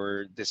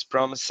for these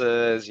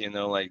promises,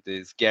 like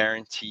these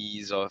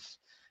guarantees of,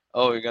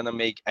 oh,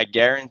 I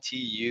guarantee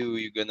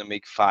you're gonna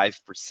make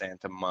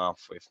 5% a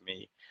month with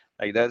me.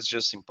 Like, that's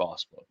just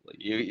impossible. Like,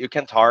 you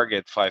can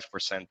target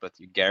 5%, but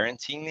you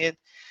guaranteeing it,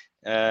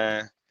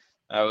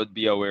 I would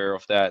be aware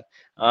of that.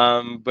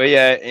 But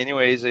yeah,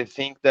 anyways, I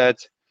think that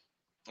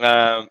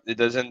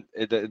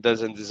it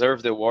doesn't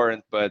deserve the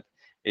warrant, but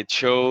it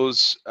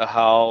shows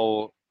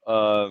how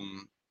the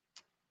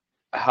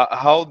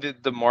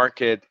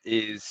market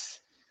is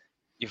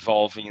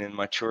evolving and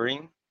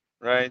maturing,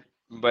 right?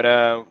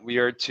 But we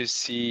are to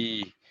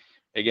see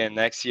again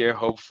next year.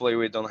 Hopefully,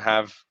 we don't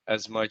have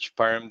as much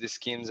pyramid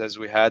schemes as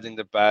we had in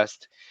the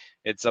past.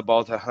 It's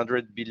about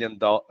 $100 billion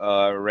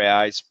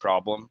reais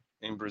problem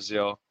in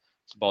Brazil.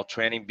 It's about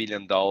 $20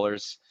 billion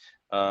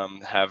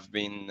have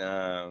been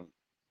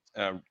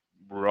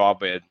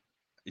robbed,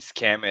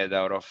 scammed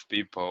out of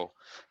people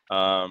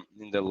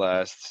in the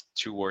last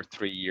 2 or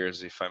 3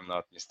 years, if I'm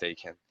not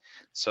mistaken.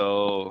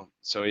 So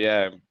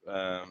yeah,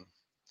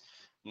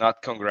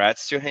 not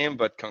congrats to him,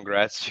 but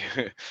congrats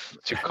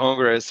to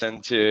Congress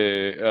and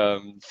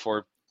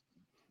for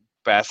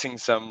passing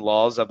some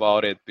laws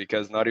about it,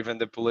 because not even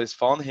the police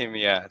found him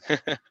yet.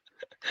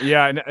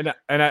 Yeah,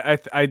 and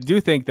I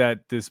do think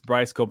that this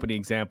Bryce Company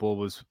example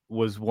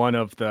was one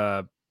of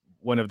the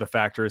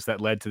factors that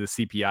led to the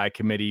CPI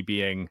committee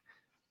being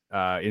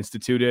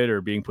instituted or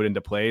being put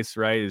into place,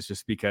 right? Is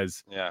just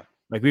because yeah,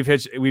 like we've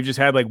just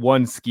had like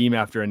one scheme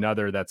after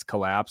another that's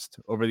collapsed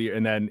over the year,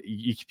 and then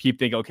you keep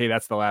thinking, okay,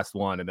 that's the last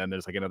one, and then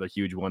there's like another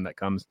huge one that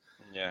comes.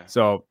 yeah.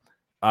 So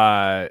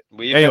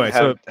We even anyway,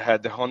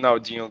 had the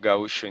Ronaldinho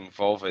Gaúcho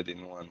involved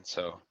in one.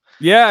 So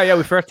yeah,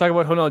 we first talked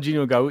about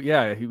Ronaldinho Gaúcho.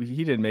 Yeah,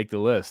 he didn't make the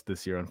list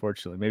this year,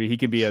 unfortunately. Maybe he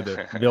could be at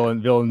the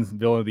villain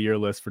of the year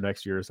list for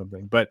next year or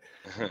something. But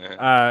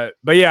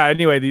yeah,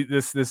 anyway,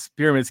 this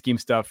pyramid scheme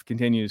stuff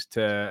continues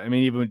to. I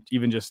mean,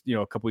 even just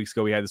a couple weeks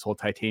ago, we had this whole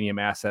titanium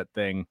asset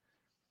thing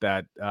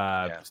that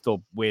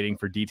still waiting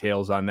for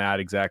details on that,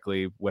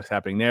 exactly what's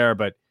happening there.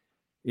 But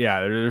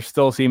yeah, there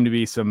still seem to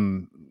be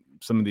some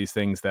of these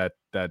things that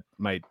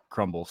might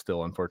crumble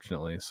still,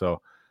 unfortunately.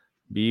 So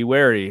be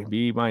wary,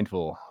 be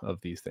mindful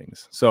of these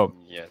things. So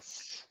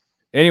yes.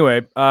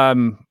 Anyway,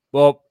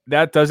 well,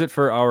 that does it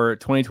for our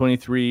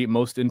 2023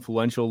 most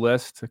influential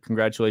list.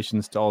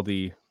 Congratulations to all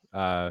the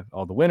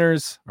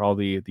winners, or all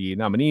the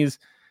nominees,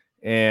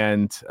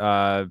 and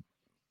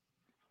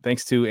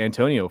thanks to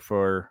Antonio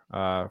for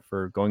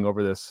going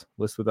over this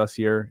list with us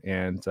here,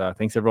 and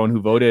thanks everyone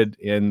who voted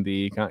in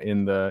the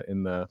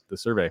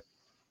survey.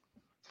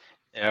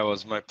 Yeah, it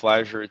was my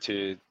pleasure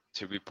to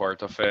be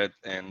part of it,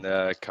 and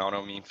count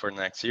on me for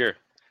next year.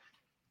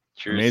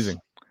 Cheers. Amazing.